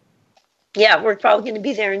we're probably going to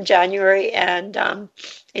be there in January, and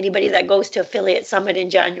anybody that goes to Affiliate Summit in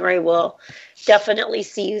January will definitely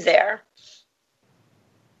see you there.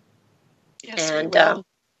 Yes, and we will.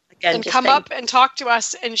 and come up and talk to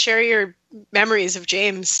us and share your memories of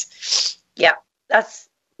James. Yeah, that's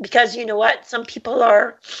because you know what? Some people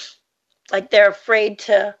are like they're afraid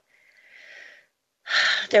to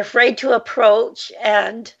approach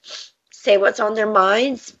and say what's on their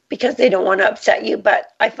minds because they don't want to upset you.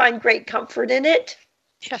 But I find great comfort in it.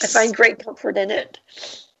 Yes. I find great comfort in it.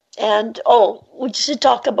 And we should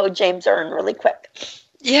talk about James Earn really quick.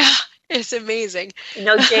 Yeah, it's amazing. You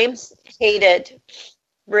know, James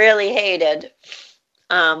really hated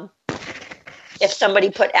if somebody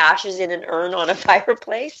put ashes in an urn on a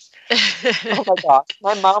fireplace. Oh my gosh.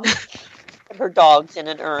 My mom put her dogs in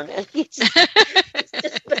an urn, and he's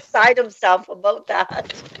just beside himself about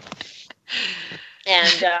that.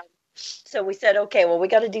 And so we said, okay, well, we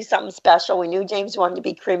got to do something special. We knew James wanted to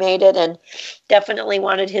be cremated and definitely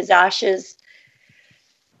wanted his ashes,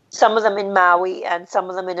 some of them in Maui and some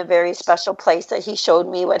of them in a very special place that he showed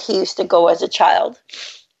me what he used to go as a child.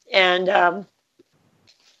 And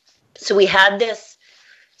so we had this,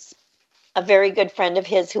 a very good friend of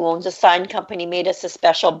his who owns a sign company made us a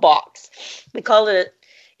special box. We call it,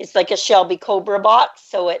 it's like a Shelby Cobra box.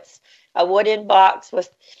 So it's a wooden box with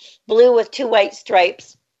blue with 2 white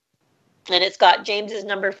stripes. And it's got James's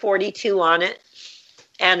number 42 on it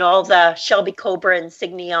and all the Shelby Cobra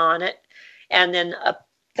insignia on it. And then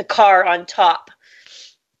the car on top.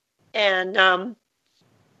 And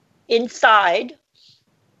inside,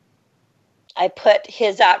 I put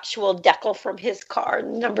his actual decal from his car,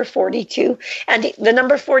 number 42. And the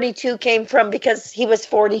number 42 came from because he was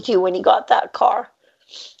 42 when he got that car.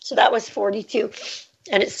 So that was 42.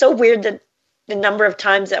 And it's so weird that the number of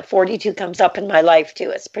times that 42 comes up in my life, too.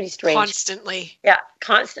 It's pretty strange. Constantly. Yeah,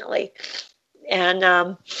 constantly.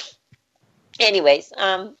 And anyways,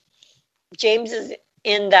 James is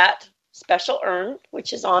in that special urn,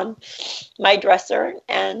 which is on my dresser.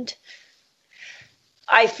 And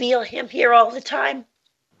I feel him here all the time.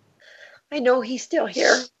 I know he's still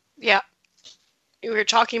here. Yeah. We were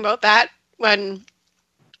talking about that when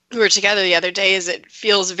we were together the other day, is it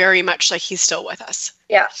feels very much like he's still with us.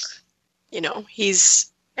 Yeah. You know, he's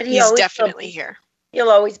always definitely here. He'll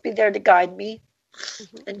always be there to guide me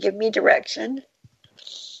and give me direction.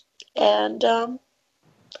 And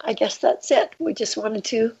I guess that's it. We just wanted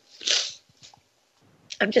to,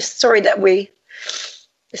 I'm just sorry that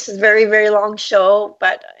this is a very, very long show,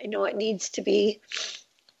 but I know it needs to be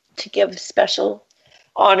to give special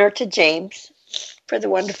honor to James for the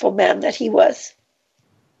wonderful man that he was.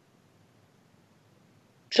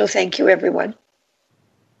 So thank you, everyone.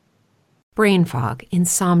 Brain fog,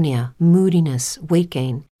 insomnia, moodiness, weight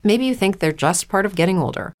gain. Maybe you think they're just part of getting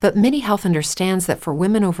older, but MIDI Health understands that for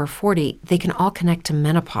women over 40, they can all connect to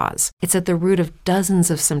menopause. It's at the root of dozens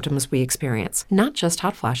of symptoms we experience, not just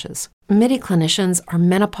hot flashes. MIDI clinicians are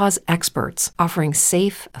menopause experts, offering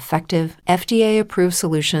safe, effective, FDA-approved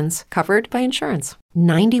solutions covered by insurance.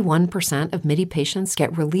 91% of MIDI patients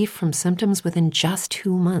get relief from symptoms within just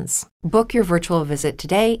 2 months. Book your virtual visit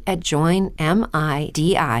today at joinmidi.com.